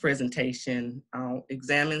through this presentation, I'll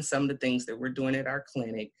examine some of the things that we're doing at our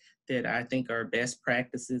clinic that I think are best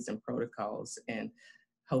practices and protocols, and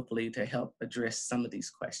hopefully to help address some of these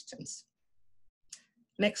questions.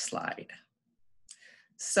 Next slide.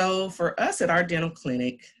 So for us at our dental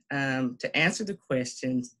clinic, to answer the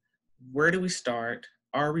questions, where do we start?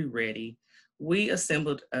 Are we ready? We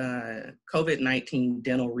assembled a COVID-19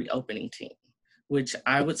 dental reopening team, which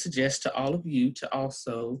I would suggest to all of you to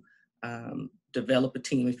also develop a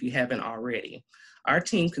team if you haven't already. Our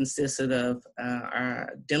team consisted of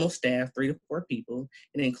our dental staff, 3 to 4 people.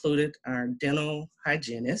 It included our dental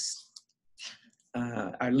hygienist,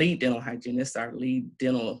 our lead dental hygienist, our lead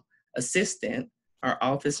dental assistant, our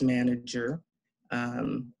office manager,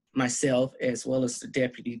 myself, as well as the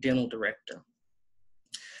deputy dental director.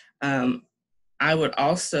 I would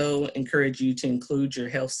also encourage you to include your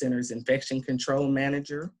health center's infection control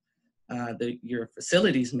manager, your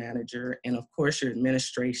facilities manager, and of course your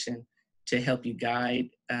administration to help you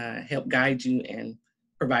help guide you and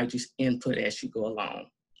provide you input as you go along.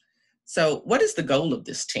 So what is the goal of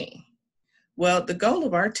this team? Well, the goal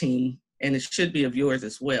of our team, and it should be of yours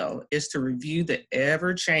as well, is to review the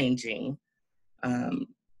ever-changing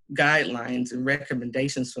guidelines and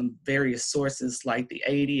recommendations from various sources like the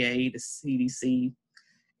ADA, the CDC,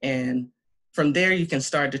 and from there you can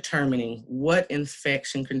start determining what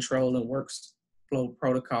infection control and workflow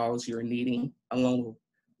protocols you're needing, along with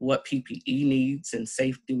what PPE needs and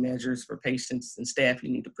safety measures for patients and staff you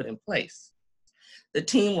need to put in place. The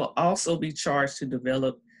team will also be charged to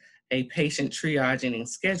develop a patient triaging and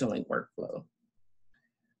scheduling workflow.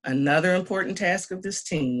 Another important task of this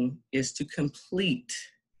team is to complete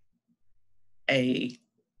a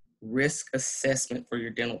risk assessment for your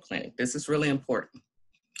dental clinic. This is really important.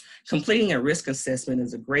 Completing a risk assessment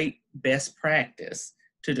is a great best practice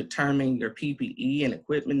to determine your PPE and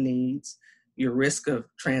equipment needs, your risk of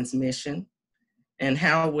transmission, and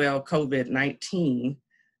how well COVID-19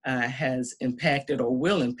 has impacted or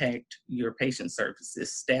will impact your patient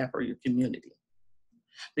services, staff, or your community.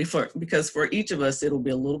 Because for each of us, it'll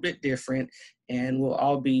be a little bit different and we'll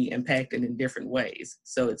all be impacted in different ways.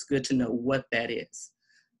 So it's good to know what that is.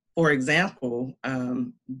 For example,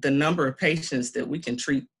 the number of patients that we can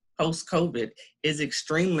treat post-COVID is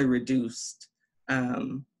extremely reduced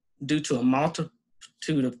due to a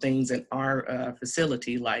multitude of things in our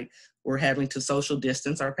facility, like we're having to social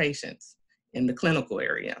distance our patients in the clinical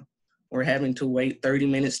area. We're having to wait 30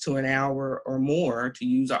 minutes to an hour or more to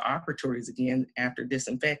use our operatories again after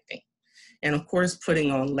disinfecting. And of course,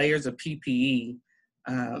 putting on layers of PPE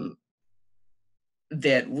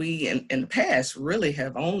that we in the past really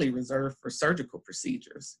have only reserved for surgical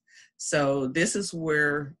procedures. So this is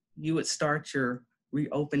where you would start your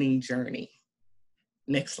reopening journey.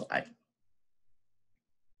 Next slide.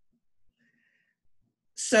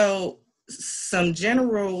 So some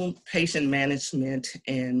general patient management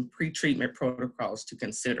and pre-treatment protocols to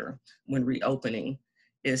consider when reopening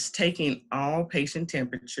is taking all patient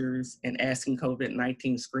temperatures and asking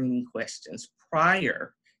COVID-19 screening questions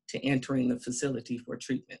prior to entering the facility for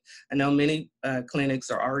treatment. I know many clinics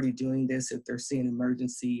are already doing this if they're seeing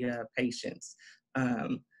emergency patients.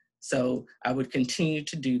 So I would continue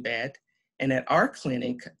to do that. And at our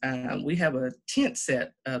clinic, we have a tent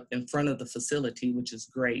set up in front of the facility, which is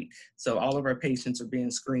great. So all of our patients are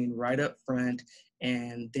being screened right up front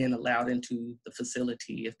and then allowed into the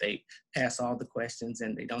facility if they pass all the questions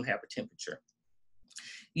and they don't have a temperature.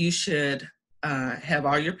 You should have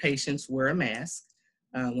all your patients wear a mask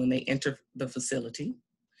when they enter the facility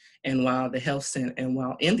and while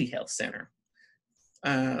in the health center.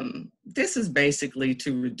 This is basically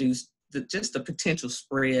to reduce just the potential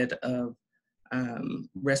spread of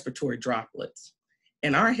respiratory droplets.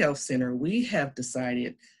 In our health center, we have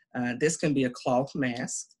decided this can be a cloth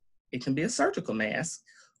mask, it can be a surgical mask,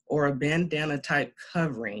 or a bandana type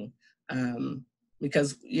covering,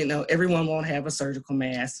 because everyone won't have a surgical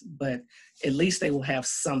mask, but at least they will have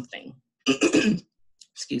something.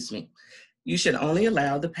 Excuse me. You should only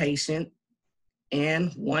allow the patient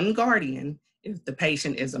and one guardian if the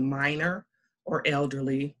patient is a minor or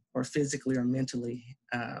elderly or physically or mentally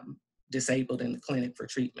disabled in the clinic for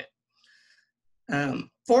treatment.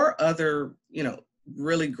 For other,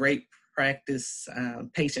 really great practice,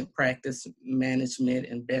 patient practice management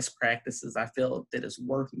and best practices I feel that is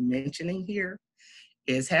worth mentioning here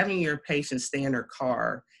is having your patients stay in their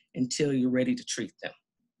car until you're ready to treat them.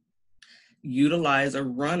 Utilize a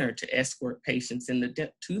runner to escort patients to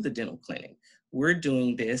the dental clinic. We're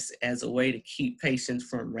doing this as a way to keep patients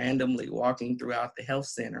from randomly walking throughout the health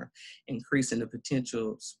center, increasing the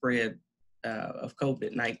potential spread of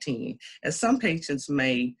COVID-19. As some patients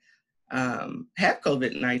may have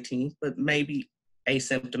COVID-19, but may be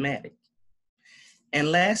asymptomatic.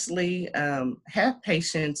 And lastly, have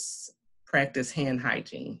patients practice hand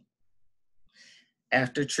hygiene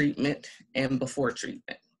after treatment and before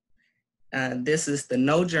treatment. This is the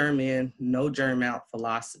no germ in, no germ out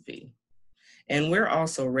philosophy. And we're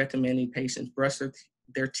also recommending patients brush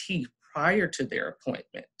their teeth prior to their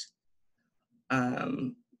appointment.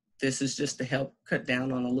 This is just to help cut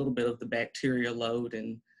down on a little bit of the bacterial load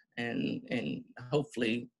and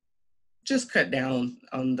hopefully just cut down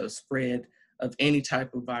on the spread of any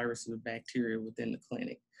type of virus or bacteria within the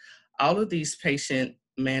clinic. All of these patient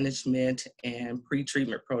management and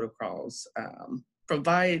pre-treatment protocols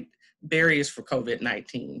provide barriers for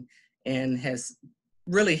COVID-19 and has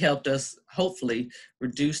really helped us hopefully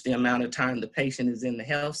reduce the amount of time the patient is in the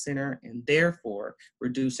health center and therefore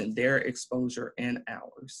reducing their exposure and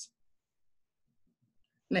ours.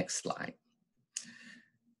 Next slide.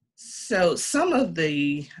 So some of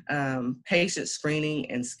the patient screening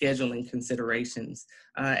and scheduling considerations,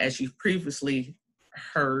 as you've previously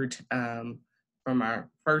heard from our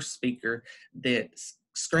first speaker, that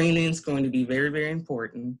screening is going to be very, very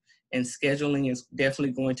important and scheduling is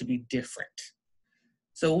definitely going to be different.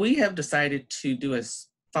 So we have decided to do a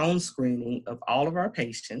phone screening of all of our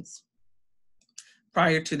patients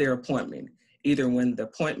prior to their appointment, either when the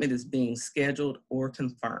appointment is being scheduled or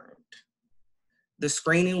confirmed. The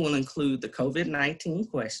screening will include the COVID-19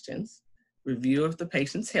 questions, review of the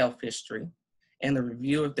patient's health history, and the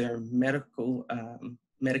review of their medical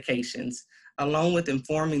medications, along with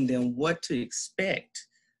informing them what to expect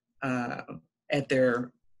at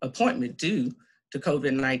their appointment due to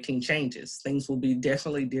COVID-19 changes. Things will be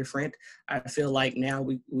definitely different. I feel like now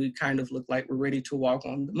we kind of look like we're ready to walk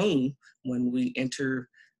on the moon when we enter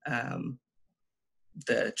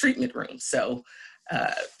the treatment room. So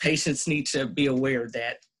patients need to be aware of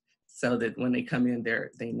that so that when they come in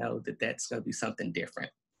there, they know that that's going to be something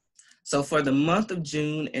different. So for the month of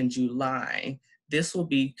June and July, this will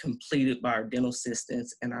be completed by our dental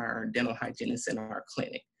assistants and our dental hygienists in our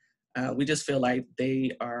clinic. We just feel like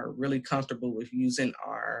they are really comfortable with using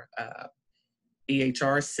our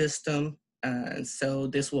EHR system. And so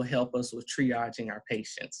this will help us with triaging our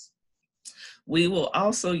patients. We will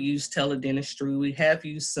also use teledentistry. We have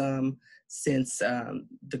used some since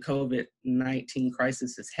the COVID-19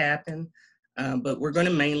 crisis has happened, but we're going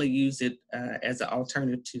to mainly use it as an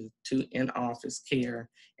alternative to in-office care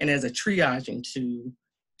and as a triaging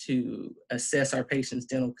to assess our patients'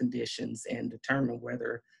 dental conditions and determine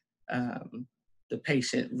whether the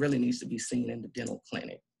patient really needs to be seen in the dental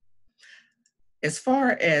clinic. As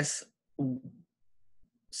far as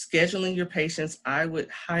scheduling your patients, I would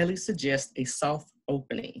highly suggest a soft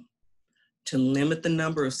opening to limit the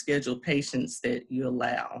number of scheduled patients that you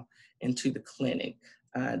allow into the clinic.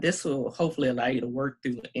 This will hopefully allow you to work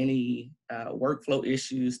through any workflow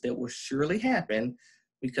issues that will surely happen,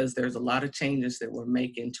 because there's a lot of changes that we're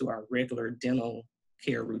making to our regular dental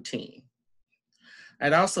care routine.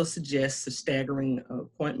 I'd also suggest the staggering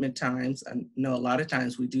appointment times. I know a lot of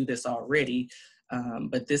times we do this already,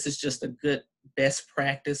 but this is just a good best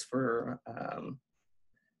practice for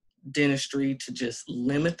dentistry to just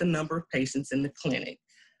limit the number of patients in the clinic.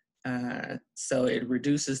 So it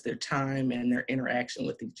reduces their time and their interaction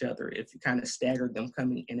with each other if you kind of stagger them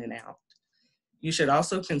coming in and out. You should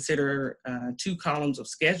also consider 2 columns of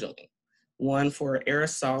scheduling, one for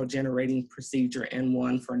aerosol generating procedure and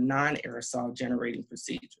one for non-aerosol generating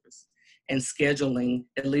procedures. And scheduling,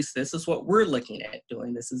 at least this is what we're looking at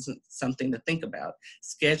doing. This isn't something to think about.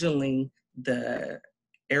 Scheduling the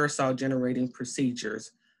aerosol generating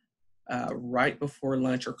procedures right before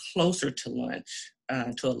lunch or closer to lunch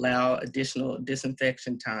to allow additional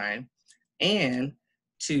disinfection time and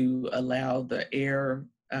to allow the air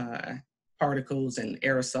particles and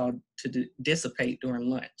aerosol to dissipate during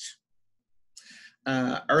lunch.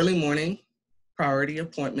 Early morning priority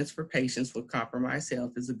appointments for patients with compromised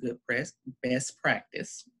health is a good best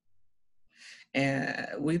practice. And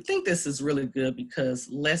we think this is really good because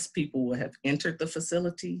less people will have entered the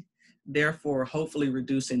facility, therefore hopefully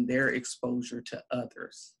reducing their exposure to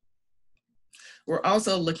others. We're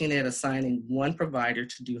also looking at assigning one provider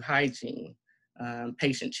to do hygiene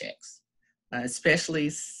patient checks, especially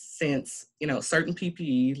since, certain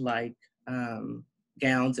PPE like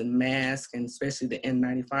gowns and masks, and especially the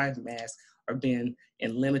N95 masks, are being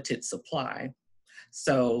in limited supply.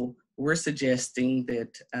 So we're suggesting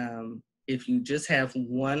that if you just have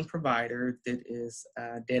one provider that is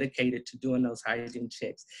dedicated to doing those hygiene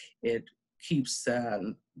checks, it keeps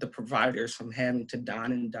the providers from having to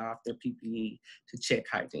don and doff their PPE to check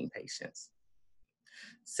hygiene patients.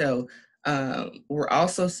 So we're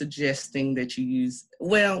also suggesting that you use,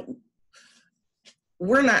 we're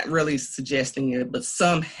not really suggesting it, but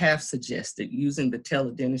some have suggested using the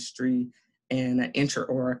teledentistry and an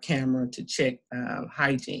intraoral camera to check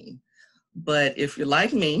hygiene. But if you're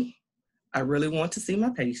like me, I really want to see my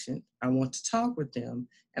patient, I want to talk with them,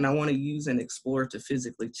 and I want to use an Explorer to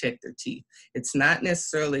physically check their teeth. It's not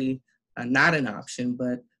necessarily not an option,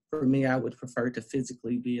 but for me, I would prefer to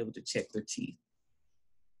physically be able to check their teeth.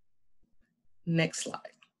 Next slide.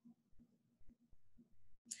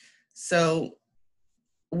 So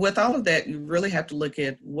with all of that, you really have to look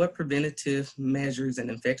at what preventative measures and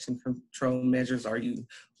infection control measures are you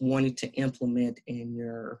wanting to implement in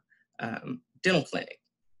your dental clinic.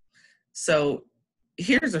 So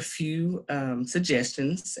here's a few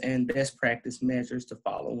suggestions and best practice measures to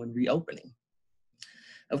follow when reopening.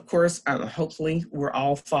 Of course, hopefully we're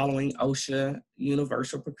all following OSHA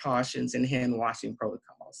universal precautions and hand washing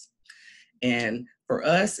protocols. And for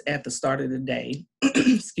us at the start of the day,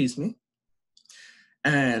 excuse me,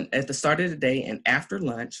 at the start of the day and after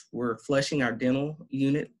lunch, we're flushing our dental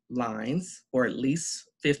unit lines for at least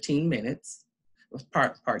 15 minutes,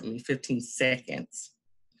 15 seconds.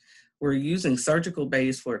 We're using surgical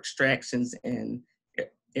bays for extractions and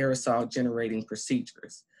aerosol generating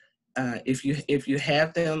procedures. If you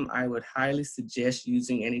have them, I would highly suggest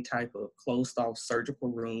using any type of closed off surgical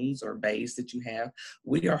rooms or bays that you have.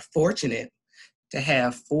 We are fortunate to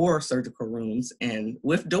have 4 surgical rooms and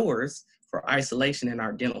with doors for isolation in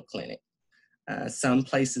our dental clinic. Some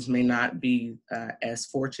places may not be as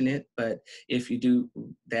fortunate, but if you do,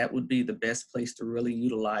 that would be the best place to really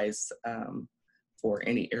utilize for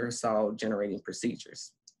any aerosol generating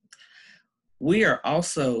procedures. We are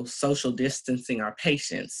also social distancing our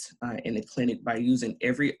patients in the clinic by using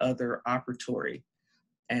every other operatory.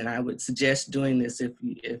 And I would suggest doing this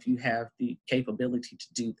if you have the capability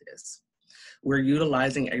to do this. We're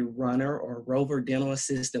utilizing a runner or rover dental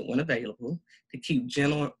assistant when available to keep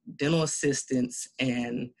dental assistants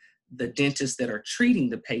and the dentists that are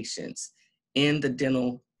treating the patients in the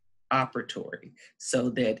dental operatory, so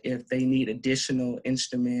that if they need additional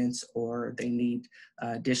instruments or they need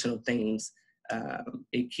additional things,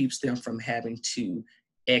 it keeps them from having to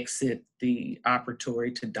exit the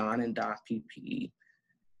operatory to don and doff PPE.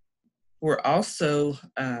 We're also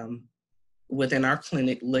within our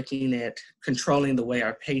clinic looking at controlling the way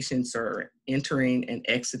our patients are entering and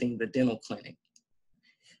exiting the dental clinic.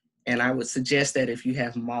 And I would suggest that if you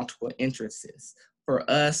have multiple entrances, For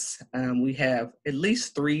us, we have at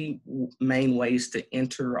least 3 main ways to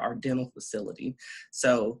enter our dental facility.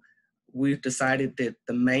 So we've decided that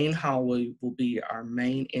the main hallway will be our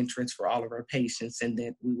main entrance for all of our patients, and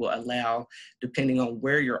that we will allow, depending on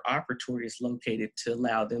where your operatory is located, to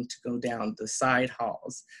allow them to go down the side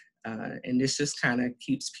halls. And this just kind of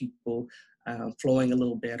keeps people flowing a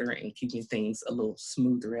little better and keeping things a little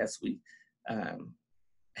smoother as we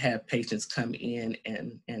have patients come in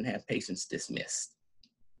and have patients dismissed.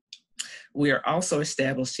 We are also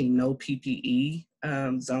establishing no PPE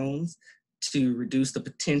zones to reduce the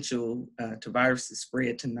potential to viruses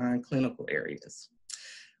spread to non-clinical areas.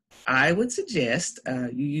 I would suggest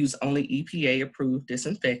you use only EPA-approved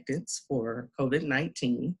disinfectants for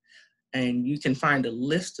COVID-19, and you can find a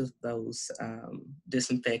list of those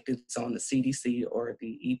disinfectants on the CDC or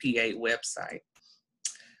the EPA website.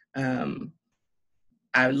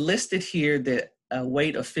 I listed here that a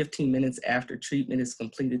wait of 15 minutes after treatment is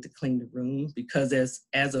completed to clean the room, because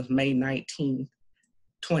as of May 19,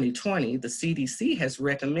 2020, the CDC has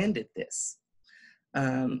recommended this.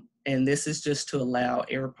 And this is just to allow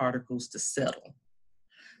air particles to settle.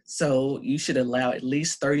 So you should allow at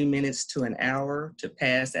least 30 minutes to an hour to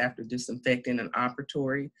pass after disinfecting an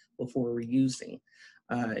operatory before reusing.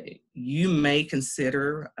 You may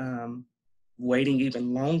consider waiting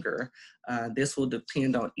even longer. This will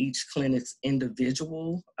depend on each clinic's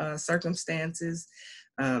individual circumstances,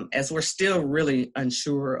 as we're still really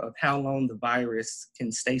unsure of how long the virus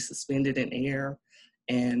can stay suspended in air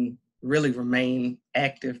and really remain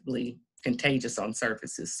actively contagious on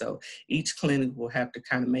surfaces. So each clinic will have to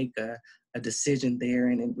kind of make a decision there,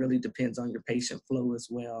 and it really depends on your patient flow as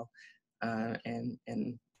well, and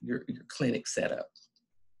your clinic setup.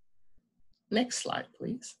 Next slide,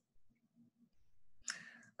 please.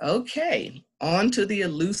 Okay, on to the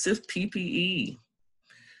elusive PPE.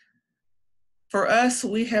 For us,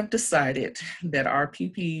 we have decided that our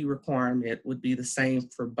PPE requirement would be the same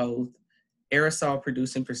for both aerosol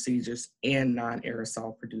producing procedures and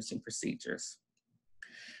non-aerosol producing procedures.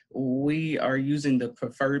 We are using the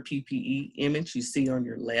preferred PPE image you see on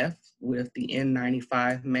your left, with the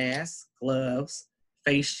N95 masks, gloves,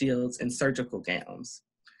 face shields, and surgical gowns.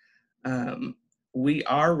 We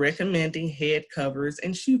are recommending head covers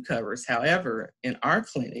and shoe covers. However, in our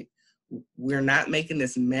clinic, we're not making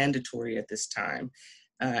this mandatory at this time.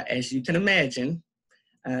 As you can imagine,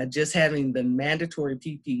 just having the mandatory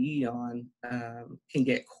PPE on can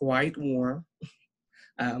get quite warm.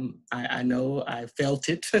 I know I felt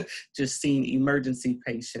it just seeing emergency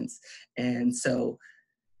patients. And so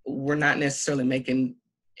we're not necessarily making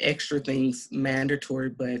extra things mandatory,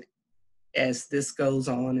 but as this goes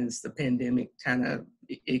on, as the pandemic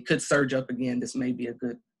it could surge up again, this may be a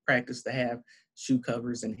good practice to have shoe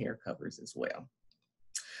covers and hair covers as well.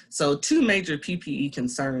 So 2 major PPE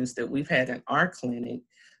concerns that we've had in our clinic,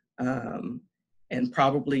 and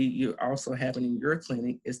probably you also have it in your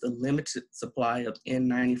clinic, is the limited supply of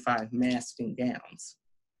N95 masks and gowns.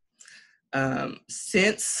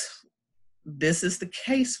 Since this is the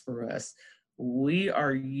case for us, we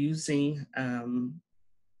are using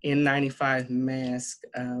N95 mask,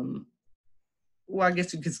 well, I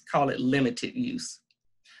guess you could call it limited use.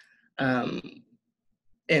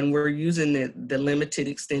 And we're using the limited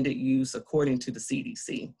extended use according to the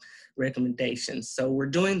CDC recommendations. So we're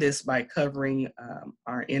doing this by covering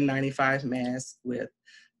our N95 mask with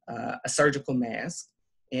a surgical mask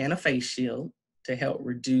and a face shield to help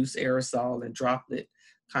reduce aerosol and droplet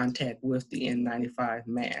contact with the N95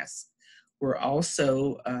 mask. We're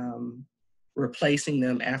also replacing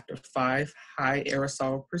them after 5 high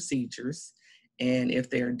aerosol procedures. And if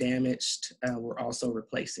they're damaged, we're also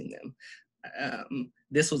replacing them.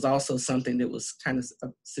 This was also something that was kind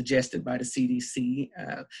of suggested by the CDC.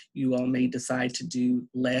 You all may decide to do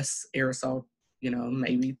less aerosol,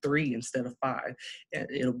 maybe 3 instead of 5.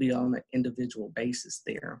 It'll be on an individual basis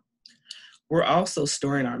there. We're also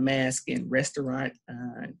storing our mask in restaurant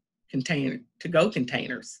to-go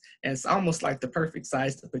containers. And it's almost like the perfect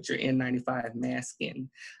size to put your N95 mask in.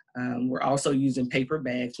 We're also using paper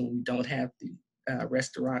bags when we don't have the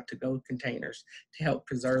restaurant to-go containers to help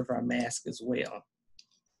preserve our mask as well.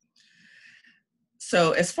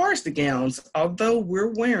 So as far as the gowns, although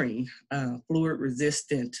we're wearing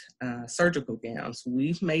fluid-resistant surgical gowns,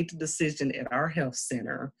 we've made the decision at our health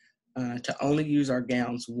center to only use our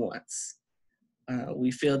gowns once.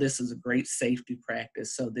 We feel this is a great safety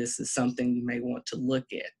practice, so this is something you may want to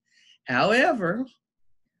look at. However,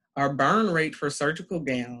 our burn rate for surgical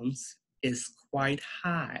gowns is quite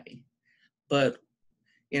high. But,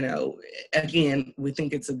 again, we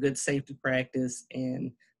think it's a good safety practice,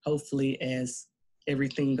 and hopefully as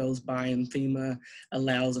everything goes by and FEMA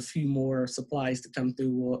allows a few more supplies to come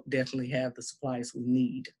through, we'll definitely have the supplies we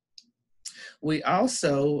need. We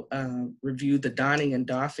also review the donning and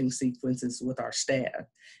doffing sequences with our staff.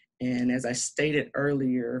 And as I stated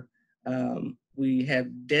earlier, we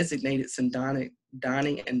have designated some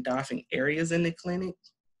donning and doffing areas in the clinic.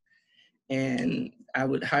 And I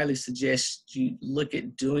would highly suggest you look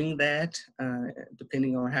at doing that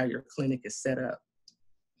depending on how your clinic is set up.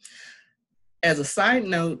 As a side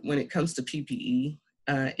note, when it comes to PPE,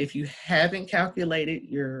 if you haven't calculated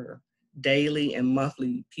your daily and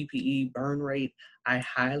monthly PPE burn rate, I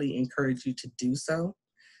highly encourage you to do so.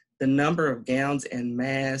 The number of gowns and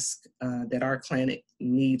masks that our clinic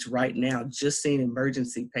needs right now, just seeing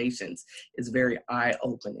emergency patients, is very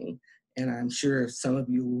eye-opening. And I'm sure some of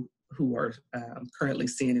you who are currently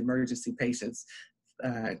seeing emergency patients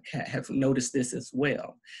have noticed this as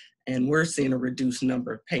well. And we're seeing a reduced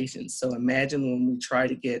number of patients. So imagine when we try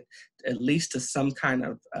to get at least to some kind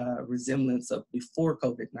of resemblance of before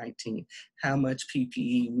COVID-19, how much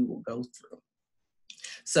PPE we will go through.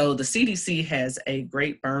 So the CDC has a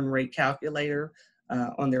great burn rate calculator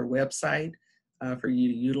on their website for you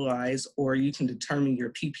to utilize, or you can determine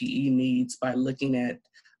your PPE needs by looking at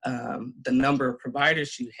the number of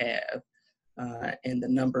providers you have and the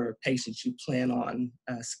number of patients you plan on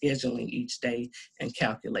scheduling each day and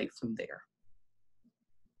calculate from there.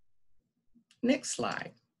 Next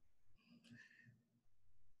slide.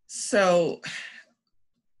 So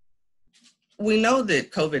we know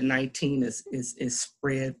that COVID-19 is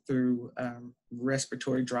spread through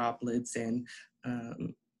respiratory droplets and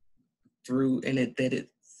that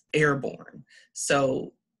it's airborne.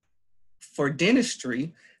 So for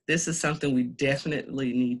dentistry, this is something we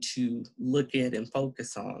definitely need to look at and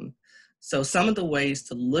focus on. So some of the ways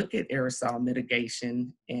to look at aerosol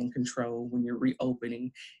mitigation and control when you're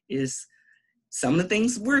reopening is some of the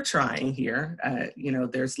things we're trying here. You know,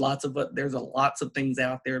 there's lots of things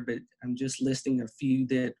out there, but I'm just listing a few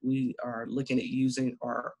that we are looking at using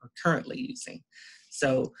or are currently using.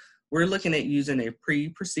 So we're looking at using a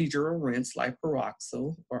pre-procedural rinse like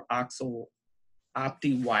Peroxyl or Oxyl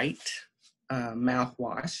Opti White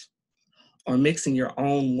mouthwash, or mixing your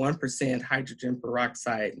own 1% hydrogen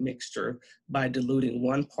peroxide mixture by diluting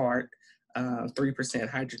 1 part 3%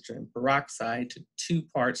 hydrogen peroxide to 2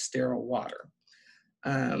 parts sterile water.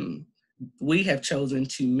 We have chosen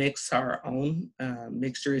to mix our own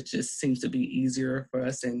mixture. It just seems to be easier for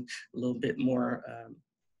us and a little bit more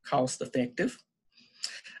cost effective.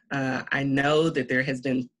 I know that there has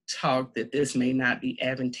been talk that this may not be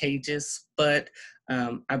advantageous, but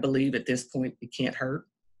I believe at this point it can't hurt.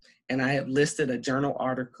 And I have listed a journal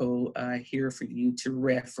article here for you to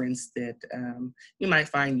reference that you might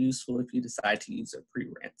find useful if you decide to use a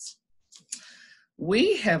pre-rinse.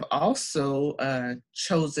 We have also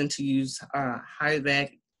chosen to use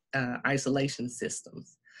high-vac isolation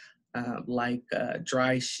systems like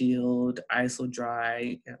Dry Shield,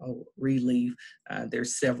 IsoDry, Relief.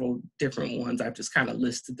 There's several different ones. I've just kind of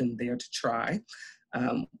listed them there to try.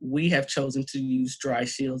 We have chosen to use Dry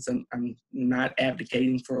Shields, and I'm not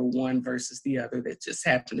advocating for one versus the other. That just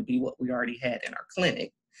happened to be what we already had in our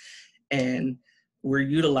clinic. And we're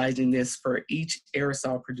utilizing this for each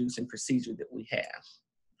aerosol producing procedure that we have.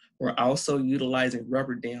 We're also utilizing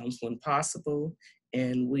rubber dams when possible,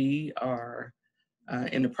 and we are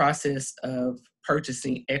in the process of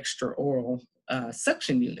purchasing extraoral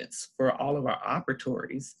suction units for all of our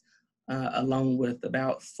operatories, along with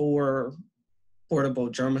about 4 portable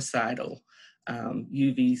germicidal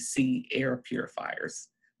UVC air purifiers.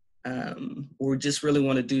 We just really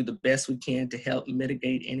want to do the best we can to help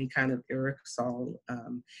mitigate any kind of aerosol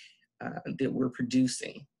that we're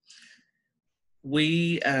producing.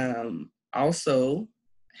 We also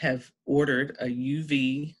have ordered a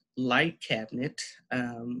UV light cabinet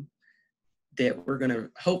that we're going to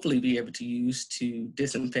hopefully be able to use to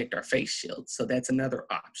disinfect our face shields. So that's another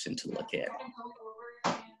option to look at.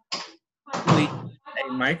 We a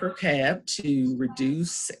microcab to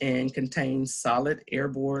reduce and contain solid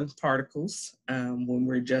airborne particles when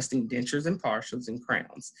we're adjusting dentures and partials and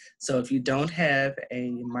crowns. So if you don't have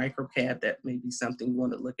a microcab, that may be something you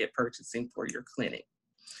want to look at purchasing for your clinic.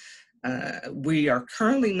 We are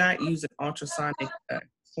currently not using ultrasonic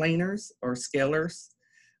planers or scalers,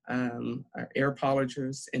 or air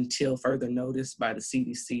polishers, until further notice by the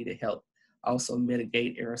CDC to help also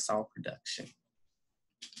mitigate aerosol production.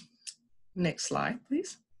 Next slide,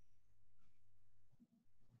 please.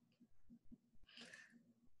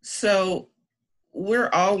 So we're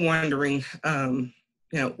all wondering,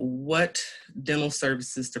 what dental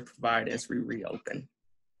services to provide as we reopen.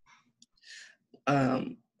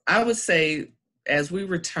 I would say as we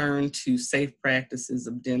return to safe practices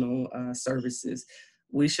of dental services,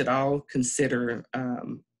 we should all consider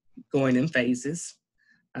going in phases.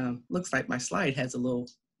 Looks like my slide has a little,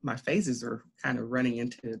 my phases are kind of running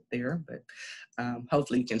into there, but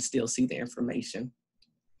hopefully you can still see the information.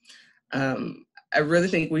 I really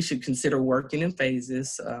think we should consider working in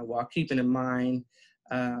phases while keeping in mind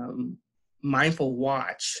mindful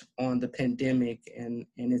watch on the pandemic and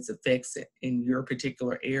its effects in your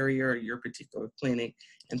particular area or your particular clinic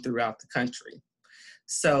and throughout the country.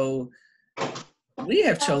 So we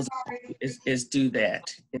have chosen is do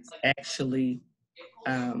that. It's actually,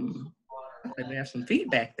 we have some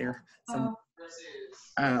feedback there.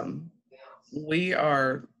 We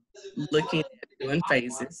are looking at doing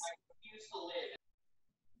phases.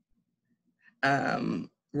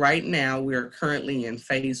 Right now, we're currently in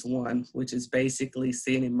phase 1, which is basically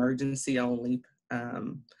seeing emergencies only,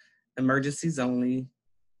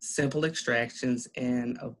 simple extractions,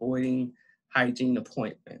 and avoiding hygiene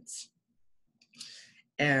appointments.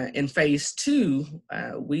 In phase 2,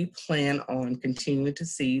 we plan on continuing to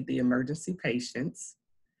see the emergency patients.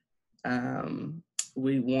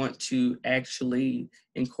 We want to actually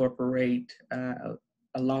incorporate,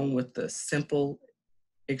 along with the simple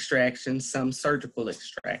extractions, some surgical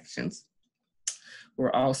extractions.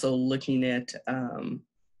 We're also looking at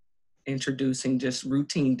introducing just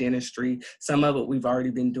routine dentistry. Some of it we've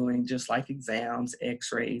already been doing, just like exams,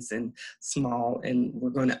 x-rays, and we're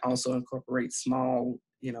going to also incorporate small,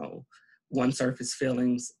 one surface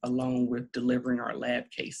fillings along with delivering our lab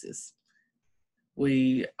cases.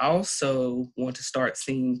 We also want to start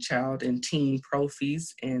seeing child and teen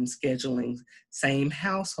prophies and scheduling same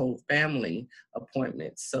household family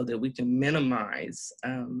appointments so that we can minimize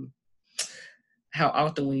how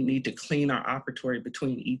often we need to clean our operatory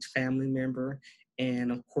between each family member.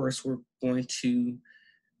 And of course, we're going to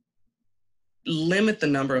limit the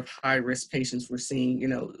number of high-risk patients we're seeing.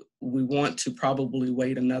 We want to probably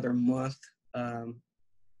wait another month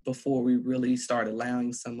before we really start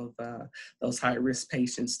allowing some of those high-risk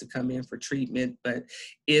patients to come in for treatment. But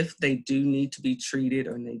if they do need to be treated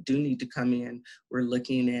or they do need to come in, we're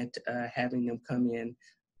looking at having them come in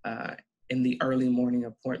the early morning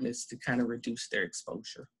appointments to kind of reduce their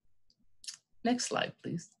exposure. Next slide,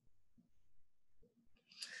 please.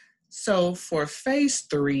 So for phase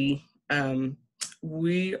 3,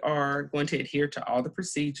 we are going to adhere to all the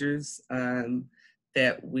procedures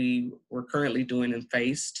that we were currently doing in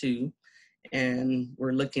phase 2. And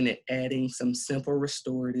we're looking at adding some simple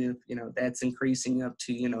restorative, that's increasing up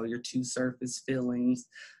to, your 2 surface fillings,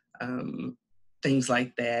 things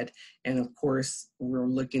like that. And of course, we're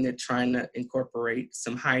looking at trying to incorporate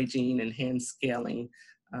some hygiene and hand scaling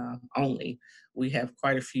only. We have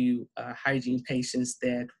quite a few hygiene patients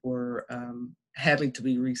that were having to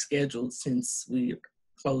be rescheduled since we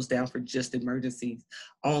closed down for just emergencies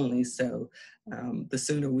only. So the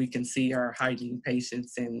sooner we can see our hygiene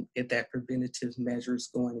patients and get that preventative measures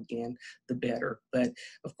going again, the better. But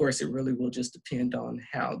of course, it really will just depend on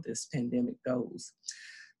how this pandemic goes.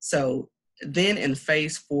 So then in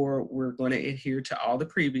phase 4, we're going to adhere to all the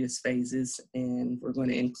previous phases, and we're going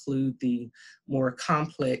to include the more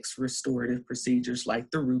complex restorative procedures like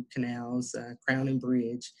the root canals, crown and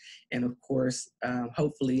bridge, and of course,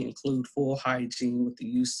 hopefully include full hygiene with the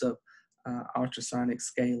use of ultrasonic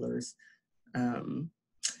scalers.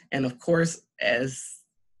 And of course,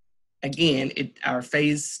 our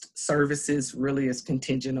phased services really is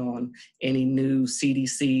contingent on any new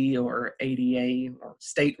CDC or ADA or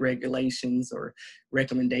state regulations or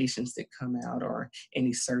recommendations that come out or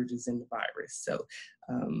any surges in the virus. So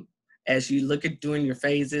as you look at doing your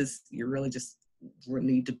phases, you really just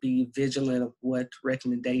need to be vigilant of what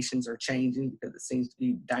recommendations are changing, because it seems to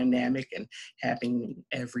be dynamic and happening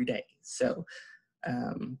every day. So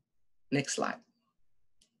next slide.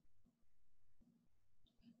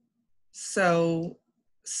 So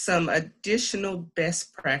some additional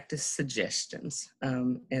best practice suggestions,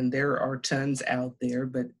 and there are tons out there,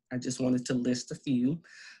 but I just wanted to list a few.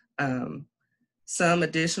 Some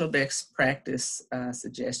additional best practice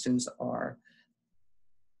suggestions are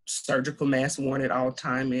surgical masks worn at all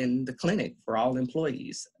time in the clinic for all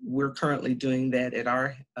employees. We're currently doing that at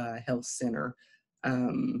our health center.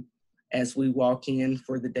 As we walk in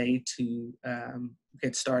for the day to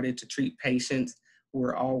get started to treat patients,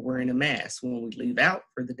 we're all wearing a mask. When we leave out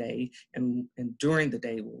for the day and during the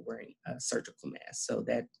day, we're wearing a surgical mask. So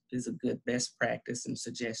that is a good best practice and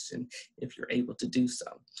suggestion if you're able to do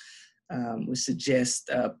so. We suggest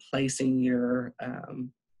placing your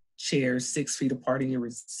chairs 6 feet apart in your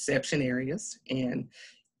reception areas and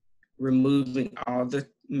removing all the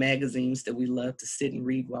magazines that we love to sit and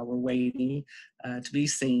read while we're waiting to be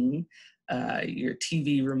seen, your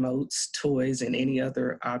TV remotes, toys, and any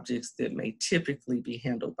other objects that may typically be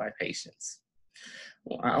handled by patients.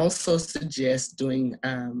 Well, I also suggest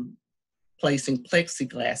placing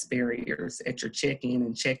plexiglass barriers at your check-in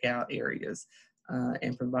and check-out areas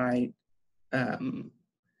and provide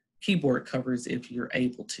keyboard covers if you're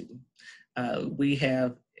able to.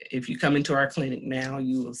 If you come into our clinic now,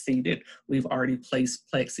 you will see that we've already placed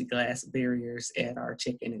plexiglass barriers at our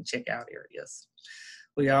check-in and check-out areas.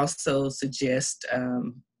 We also suggest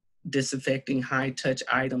disinfecting high-touch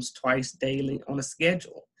items twice daily on a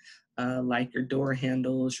schedule, like your door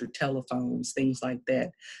handles, your telephones, things like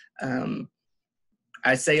that.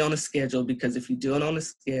 I say on a schedule because if you do it on a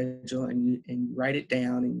schedule and you write it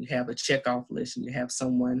down and you have a checkoff list and you have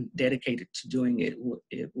someone dedicated to doing it,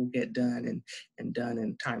 it will get done and done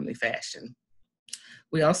in a timely fashion.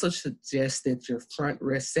 We also suggest that your front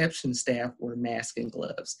reception staff wear masks and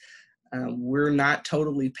gloves. We're not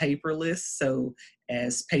totally paperless, so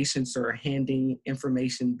as patients are handing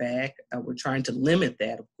information back, we're trying to limit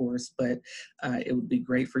that, of course, but it would be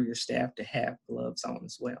great for your staff to have gloves on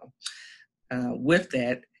as well. With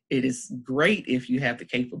that, it is great if you have the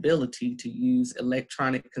capability to use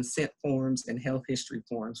electronic consent forms and health history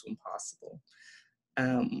forms when possible.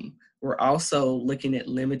 We're also looking at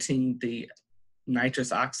limiting the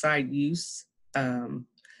nitrous oxide use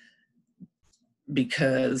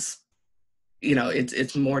because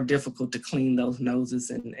it's more difficult to clean those noses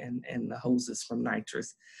and the hoses from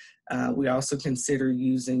nitrous. We also consider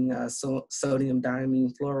using sodium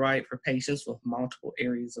diamine fluoride for patients with multiple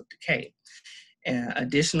areas of decay.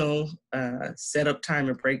 Additional setup time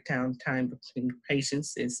and breakdown time between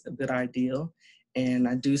patients is a good idea. And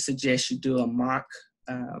I do suggest you do a mock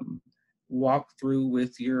walkthrough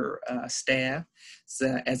with your staff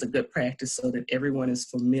as a good practice so that everyone is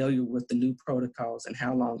familiar with the new protocols and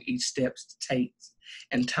how long each step takes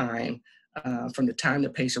and time from the time the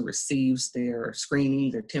patient receives their screening,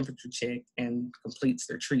 their temperature check, and completes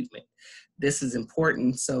their treatment. This is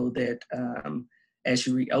important so that as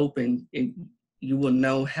you reopen, you will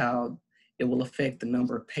know how it will affect the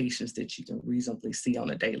number of patients that you can reasonably see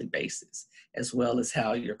on a daily basis, as well as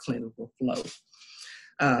how your clinic will flow.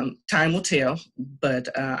 Time will tell, but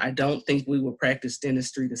I don't think we will practice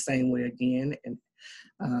dentistry the same way again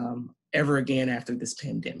and ever again after this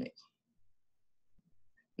pandemic.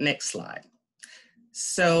 Next slide.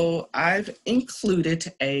 So I've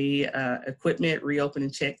included a equipment reopening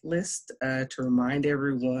checklist to remind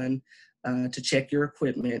everyone to check your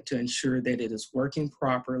equipment to ensure that it is working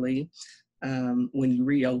properly when you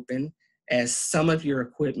reopen, as some of your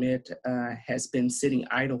equipment has been sitting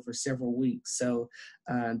idle for several weeks. So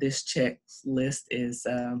this checklist is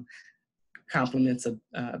compliments of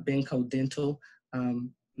Benco Dental.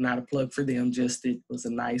 Not a plug for them, just it was a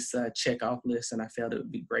nice check-off list, and I felt it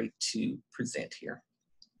would be great to present here.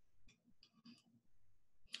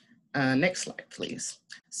 Next slide, please.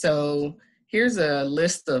 So here's a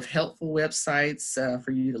list of helpful websites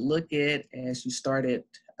for you to look at as you started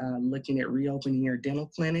looking at reopening your dental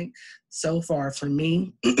clinic. So far for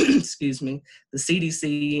me, excuse me, the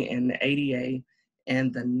CDC and the ADA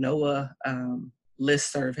and the NOAA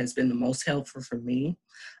listserv has been the most helpful for me.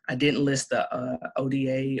 I didn't list the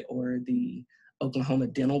ODA or the Oklahoma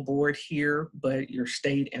Dental Board here, but your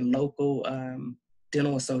state and local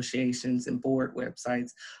dental associations and board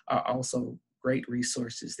websites are also great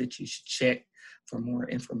resources that you should check for more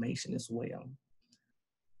information as well.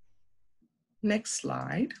 Next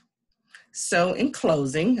slide. So in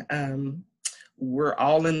closing, we're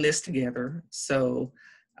all in this together. So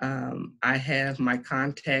I have my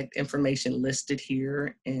contact information listed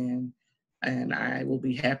here, and I will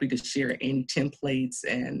be happy to share any templates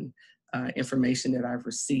and information that I've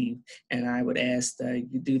received. And I would ask that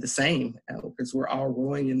you do the same because we're all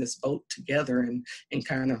rowing in this boat together and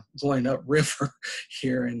kind of going upriver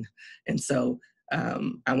here. And so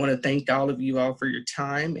I want to thank all of you all for your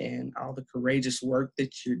time and all the courageous work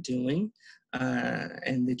that you're doing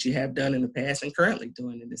and that you have done in the past and currently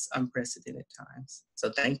doing in this unprecedented times.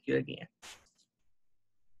 So thank you again.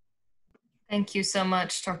 Thank you so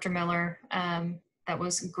much, Dr. Miller. That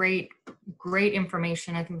was great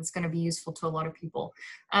information. I think that's going to be useful to a lot of people.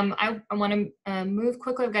 I want to move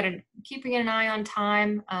quickly. I've got to keeping an eye on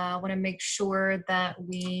time. I want to make sure that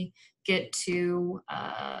we get to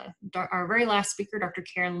our very last speaker, Dr.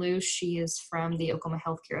 Karen Luce. She is from the Oklahoma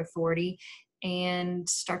Healthcare Authority. And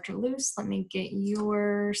Dr. Luce, let me get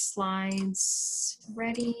your slides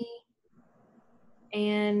ready.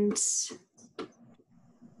 And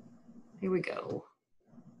here we go.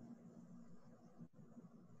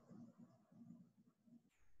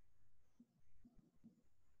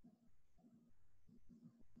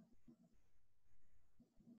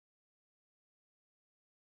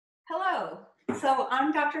 So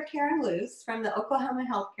I'm Dr. Karen Luce from the Oklahoma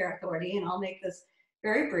Healthcare Authority, and I'll make this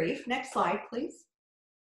very brief. Next slide, please.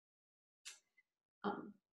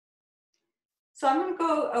 So I'm going to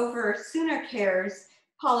go over Sooner Care's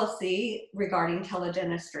policy regarding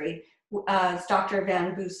teledentistry. As Dr.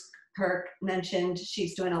 Van Buskirk mentioned,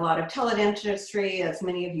 she's doing a lot of teledentistry, as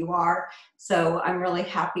many of you are. So I'm really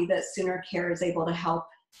happy that Sooner Care is able to help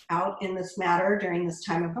out in this matter during this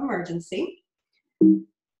time of emergency.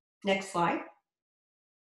 Next slide.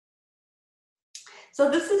 So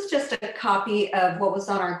this is just a copy of what was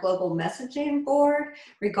on our global messaging board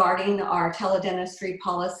regarding our teledentistry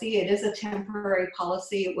policy. It is a temporary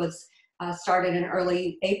policy. It was started in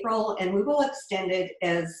early April, and we will extend it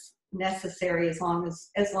as necessary, as long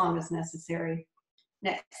as necessary.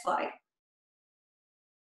 Next slide.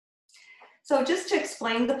 So just to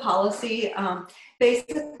explain the policy,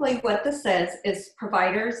 basically what this says is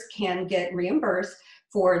providers can get reimbursed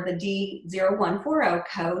for the D0140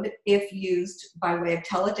 code if used by way of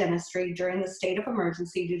teledentistry during the state of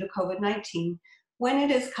emergency due to COVID-19 when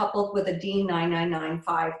it is coupled with a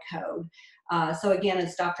D9995 code. So again,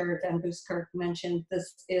 as Dr. Van Buskirk mentioned,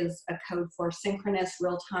 this is a code for synchronous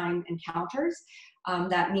real-time encounters.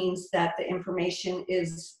 That means that the information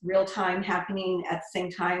is real-time, happening at the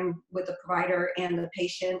same time with the provider and the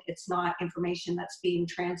patient. It's not information that's being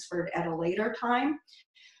transferred at a later time.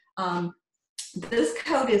 This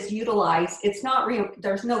code is utilized. It's not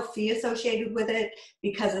there's no fee associated with it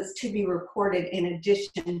because it's to be reported in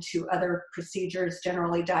addition to other procedures,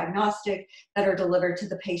 generally diagnostic, that are delivered to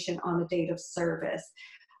the patient on the date of service.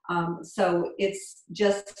 So it's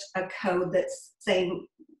just a code that's saying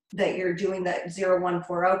that you're doing that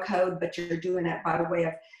 0140 code, but you're doing it by way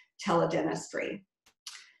of teledentistry.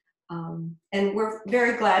 And we're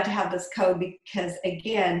very glad to have this code because,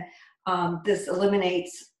 again, this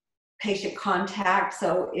eliminates patient contact,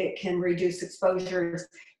 so it can reduce exposures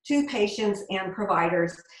to patients and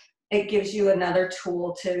providers. It gives you another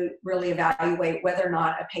tool to really evaluate whether or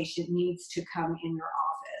not a patient needs to come in your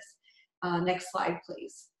office. Next slide,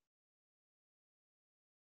 please.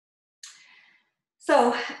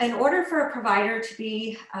 So in order for a provider to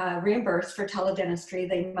be reimbursed for teledentistry,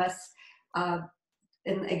 they must,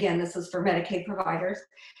 and again, this is for Medicaid providers,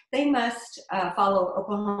 they must follow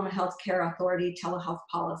Oklahoma Healthcare Authority telehealth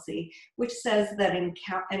policy, which says that an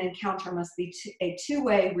encounter must be a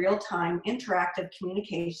two-way, real-time, interactive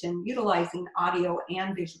communication utilizing audio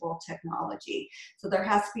and visual technology. So there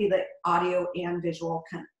has to be the audio and visual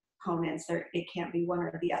components. It can't be one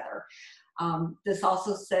or the other. This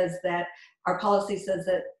also says that our policy says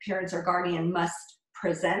that parents or guardian must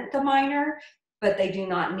present the minor, but they do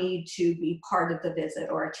not need to be part of the visit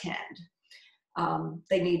or attend.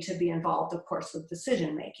 They need to be involved, of course, with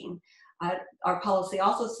decision making. Our policy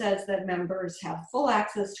also says that members have full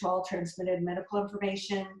access to all transmitted medical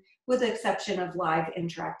information, with the exception of live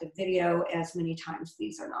interactive video, as many times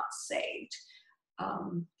these are not saved.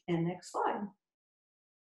 And next slide.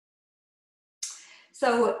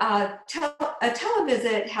 So a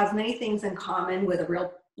televisit has many things in common with a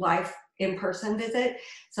real life in-person visit.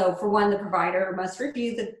 So for one, the provider must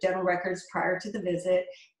review the dental records prior to the visit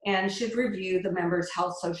and should review the member's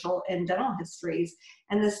health, social, and dental histories.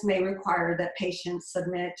 And this may require that patients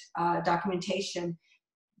submit documentation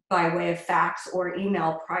by way of fax or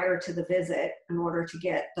email prior to the visit in order to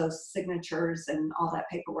get those signatures and all that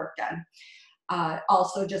paperwork done.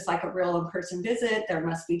 Also, just like a real in-person visit, there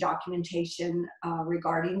must be documentation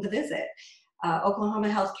regarding the visit. Oklahoma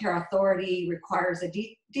Healthcare Authority requires a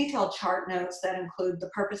detailed chart notes that include the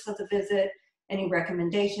purpose of the visit, any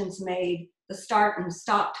recommendations made, the start and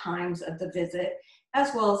stop times of the visit,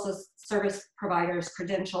 as well as the service provider's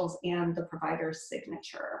credentials and the provider's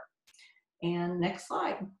signature. And next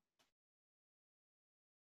slide.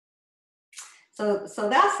 So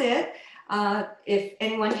that's it. If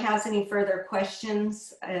anyone has any further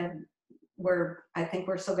questions, I think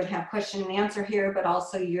we're still going to have question and answer here, but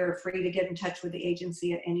also you're free to get in touch with the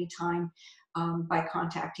agency at any time by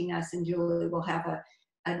contacting us, and Julie will have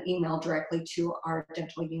an email directly to our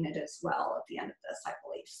dental unit as well at the end of this, I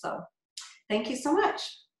believe. So thank you so much.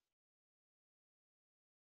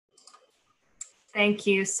 Thank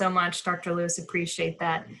you so much, Dr. Lewis. Appreciate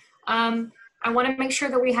that. I want to make sure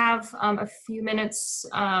that we have a few minutes,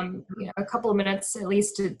 a couple of minutes at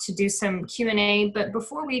least to do some Q&A. But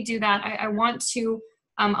before we do that, I wanted to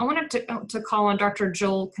call on Dr.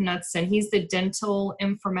 Joel Knudsen. He's the Dental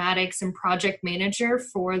Informatics and Project Manager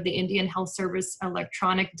for the Indian Health Service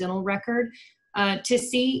Electronic Dental Record to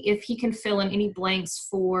see if he can fill in any blanks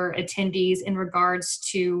for attendees in regards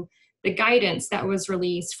to the guidance that was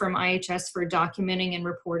released from IHS for documenting and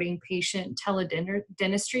reporting patient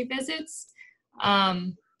teledentistry visits.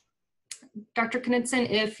 Dr. Knudsen,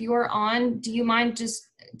 if you're on, do you mind just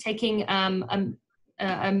taking a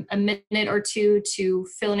minute or two to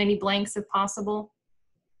fill in any blanks if possible?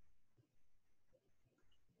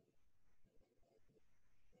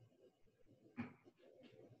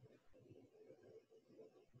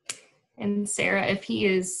 And Sarah, if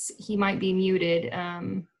he might be muted.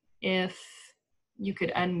 If you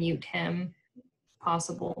could unmute him,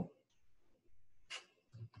 possible.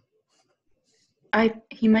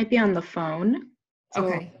 He might be on the phone. So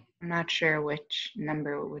Okay. I'm not sure which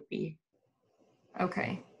number it would be.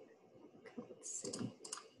 Okay. Let's see.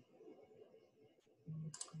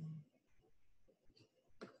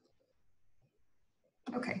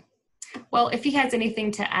 Okay. Well, if he has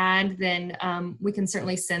anything to add, then we can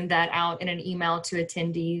certainly send that out in an email to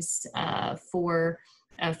attendees for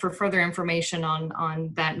further information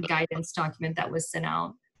on that guidance document that was sent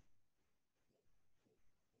out.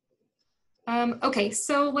 Okay,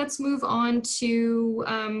 so let's move on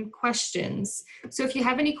to questions. So if you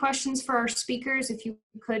have any questions for our speakers, if you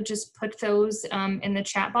could just put those in the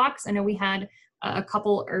chat box. I know we had a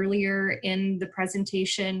couple earlier in the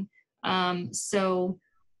presentation.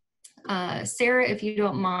 Sarah, if you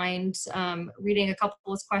don't mind reading a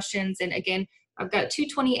couple of questions. And again, I've got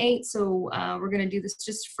 2:28, so we're going to do this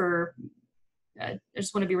just for, I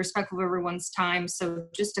just want to be respectful of everyone's time. So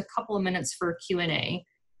just a couple of minutes for Q&A.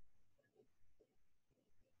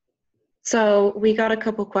 So we got a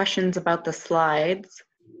couple questions about the slides,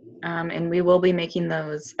 and we will be making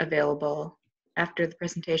those available after the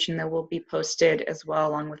presentation. That will be posted as well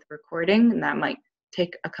along with recording, and that might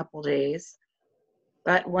take a couple days.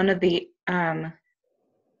 But one of the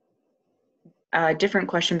different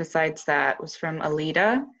question besides that was from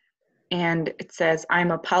Alita, and it says,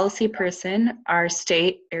 I'm a policy person. Our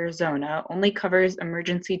state, Arizona, only covers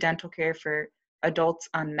emergency dental care for adults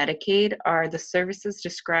on Medicaid. Are the services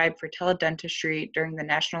described for teledentistry during the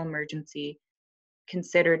national emergency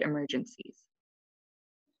considered emergencies?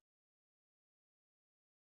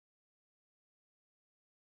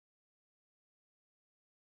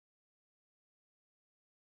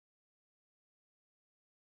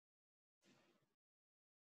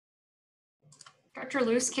 Dr.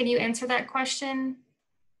 Luce, can you answer that question?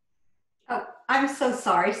 Oh, I'm so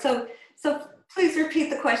sorry. So please repeat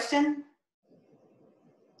the question.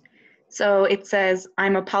 So it says,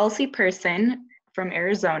 I'm a policy person from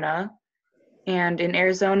Arizona, and in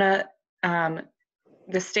Arizona,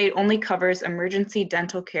 the state only covers emergency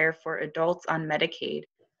dental care for adults on Medicaid.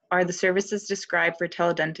 Are the services described for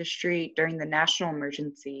teledentistry during the national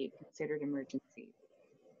emergency considered emergencies?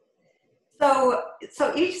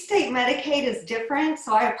 So each state Medicaid is different,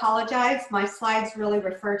 so I apologize. My slides really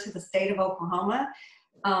refer to the state of Oklahoma.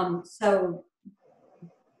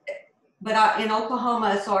 But in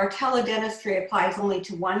Oklahoma, so our teledentistry applies only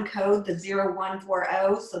to one code, the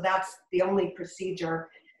 0140, so that's the only procedure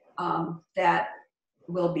that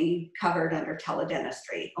will be covered under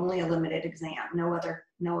teledentistry, only a limited exam, no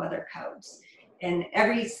other codes. And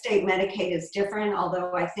every state Medicaid is different,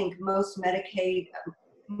 although I think most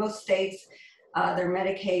states, their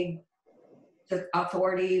Medicaid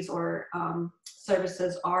authorities or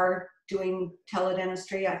services are doing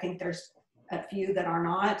teledentistry. I think there's a few that are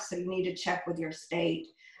not, so you need to check with your state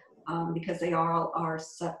because they all are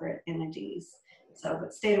separate entities. So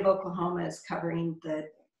the state of Oklahoma is covering the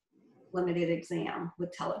limited exam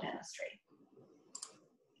with teledentistry.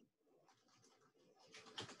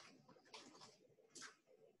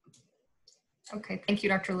 Okay, thank you,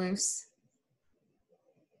 Dr. Luce.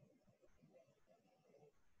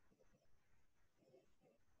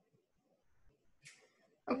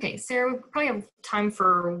 Okay, Sarah, we probably have time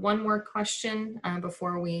for one more question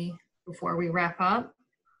before we wrap up.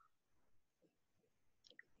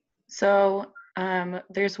 So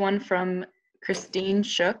there's one from Christine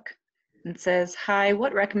Shook, and says, hi,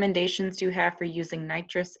 what recommendations do you have for using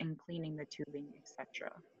nitrous in cleaning the tubing, etc.?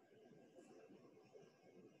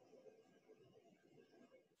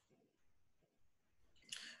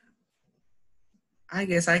 I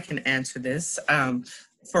guess I can answer this.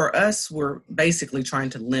 For us, we're basically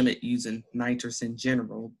trying to limit using nitrous in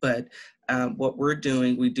general, but what we're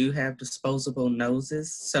doing, we do have disposable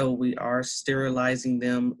noses, so we are sterilizing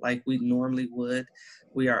them like we normally would.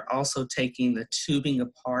 We are also taking the tubing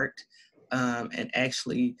apart, and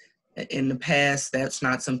actually, in the past, that's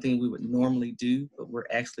not something we would normally do, but we're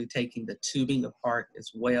actually taking the tubing apart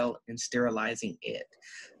as well and sterilizing it.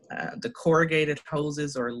 The corrugated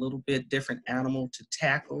hoses are a little bit different animal to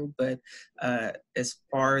tackle, but as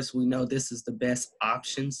far as we know, this is the best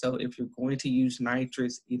option. So if you're going to use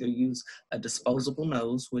nitrous, either use a disposable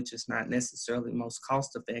nose, which is not necessarily most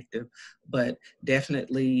cost effective, but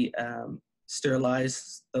definitely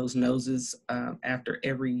sterilize those noses after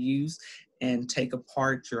every use, and take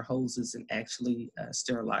apart your hoses and actually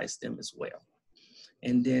sterilize them as well.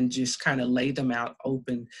 And then just kind of lay them out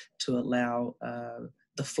open to allow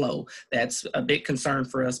the flow. That's a big concern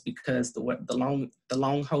for us because the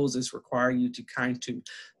long hoses require you to kind of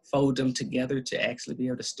fold them together to actually be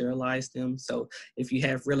able to sterilize them. So if you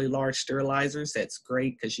have really large sterilizers, that's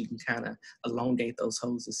great because you can kind of elongate those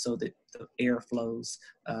hoses so that the air flows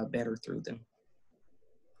better through them.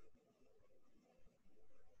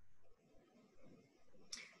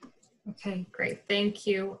 Okay, great, thank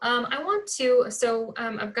you. I want to, so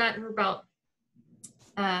I've got about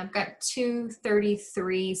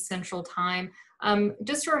 2:33 Central Time.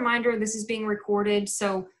 Just a reminder, this is being recorded,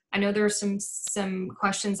 so I know there are some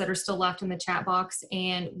questions that are still left in the chat box,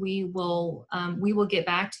 and we will get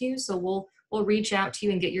back to you. So we'll reach out to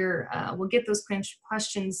you and get your we'll get those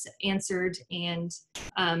questions answered, and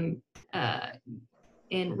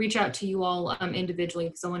reach out to you all individually,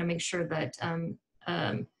 because I want to make sure that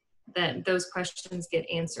that those questions get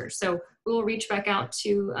answered. So we will reach back out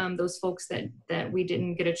to those folks that we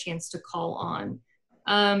didn't get a chance to call on.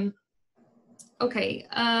 Okay,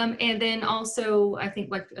 and then also, I think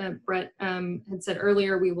like Brett had said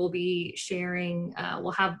earlier, we will be sharing,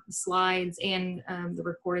 we'll have slides and the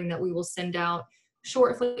recording that we will send out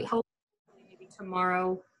shortly, hopefully maybe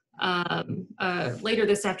tomorrow, later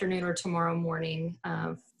this afternoon or tomorrow morning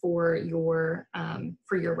for your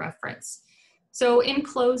reference. So in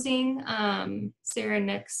closing, Sarah,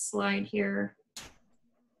 next slide here.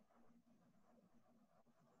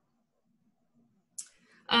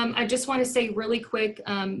 I just want to say really quick,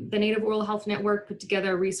 the Native Oral Health Network put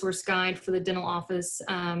together a resource guide for the dental office,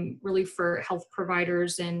 really for health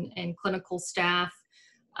providers and clinical staff,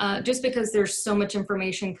 just because there's so much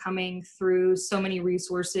information coming through, so many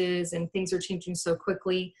resources, and things are changing so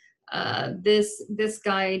quickly. This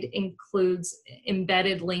guide includes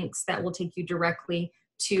embedded links that will take you directly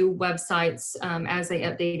to websites as they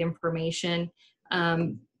update information.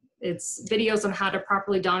 It's videos on how to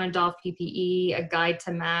properly don and doff PPE, a guide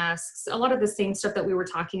to masks, a lot of the same stuff that we were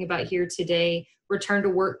talking about here today, return to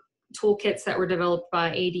work toolkits that were developed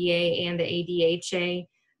by ADA and the ADHA,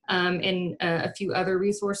 and a few other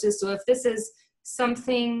resources. So if this is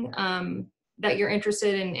something that you're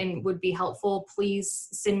interested in and would be helpful, please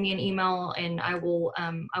send me an email and I will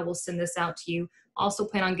send this out to you. Also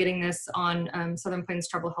plan on getting this on Southern Plains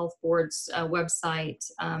Tribal Health Board's website,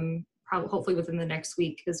 probably hopefully within the next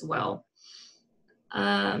week as well.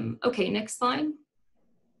 Okay, next slide.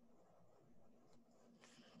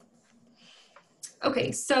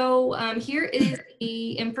 Okay, so here is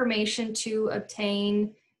the information to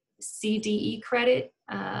obtain CDE credit.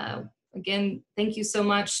 Again, thank you so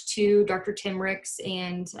much to Dr. Tim Ricks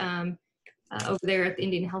and over there at the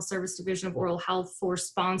Indian Health Service Division of Oral Health for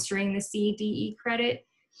sponsoring the CDE credit,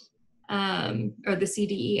 or the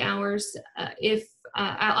CDE hours.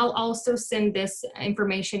 I'll also send this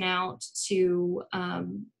information out to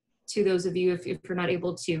those of you if you're not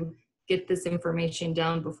able to get this information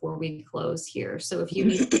down before we close here. So if you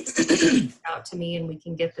need to reach out to me and we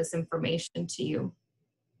can get this information to you.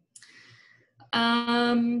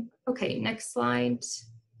 Okay, next slide.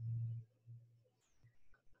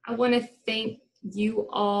 I want to thank you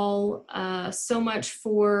all so much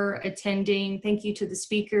for attending. Thank you to the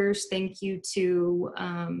speakers. Thank you to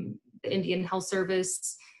the Indian Health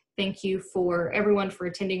Service. Thank you for everyone for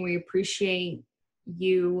attending. We appreciate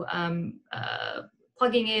you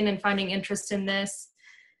plugging in and finding interest in this.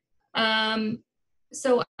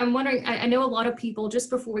 So I'm wondering, I know a lot of people, just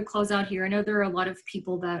before we close out here, I know there are a lot of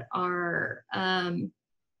people that are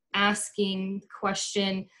asking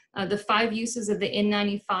question, the 5 uses of the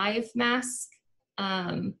N95 mask.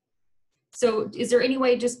 So is there any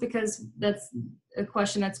way, just because that's a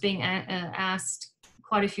question that's being asked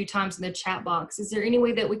quite a few times in the chat box, is there any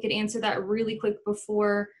way that we could answer that really quick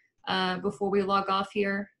before we log off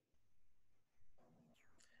here?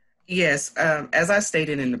 Yes, as I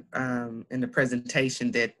stated in the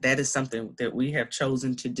presentation, that is something that we have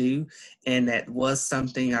chosen to do, and that was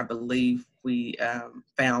something I believe we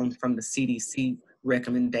found from the CDC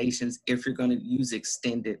recommendations if you're going to use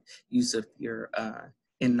extended use of your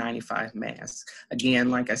N95 mask. Again,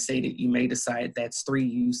 like I stated, you may decide that's 3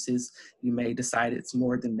 uses, you may decide it's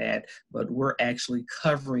more than that, but we're actually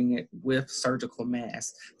covering it with surgical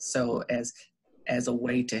masks. So as a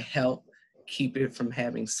way to help keep it from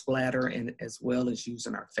having splatter, and as well as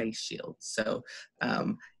using our face shield. So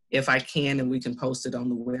if I can, and we can post it on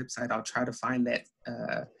the website, I'll try to find that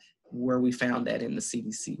where we found that in the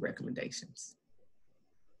CDC recommendations.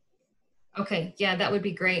 Okay, yeah, that would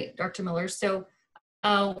be great, Dr. Miller. So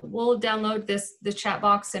we'll download the chat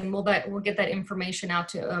box, and we'll get that information out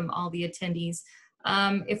to all the attendees.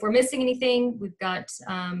 If we're missing anything, we've got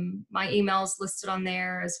my emails listed on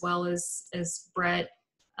there, as well as Brett.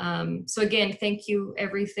 So again, thank you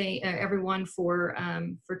everyone for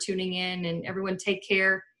tuning in, and everyone take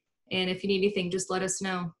care. And if you need anything, just let us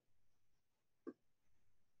know.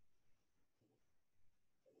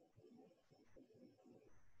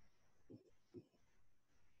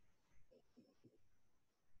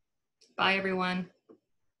 Bye, everyone.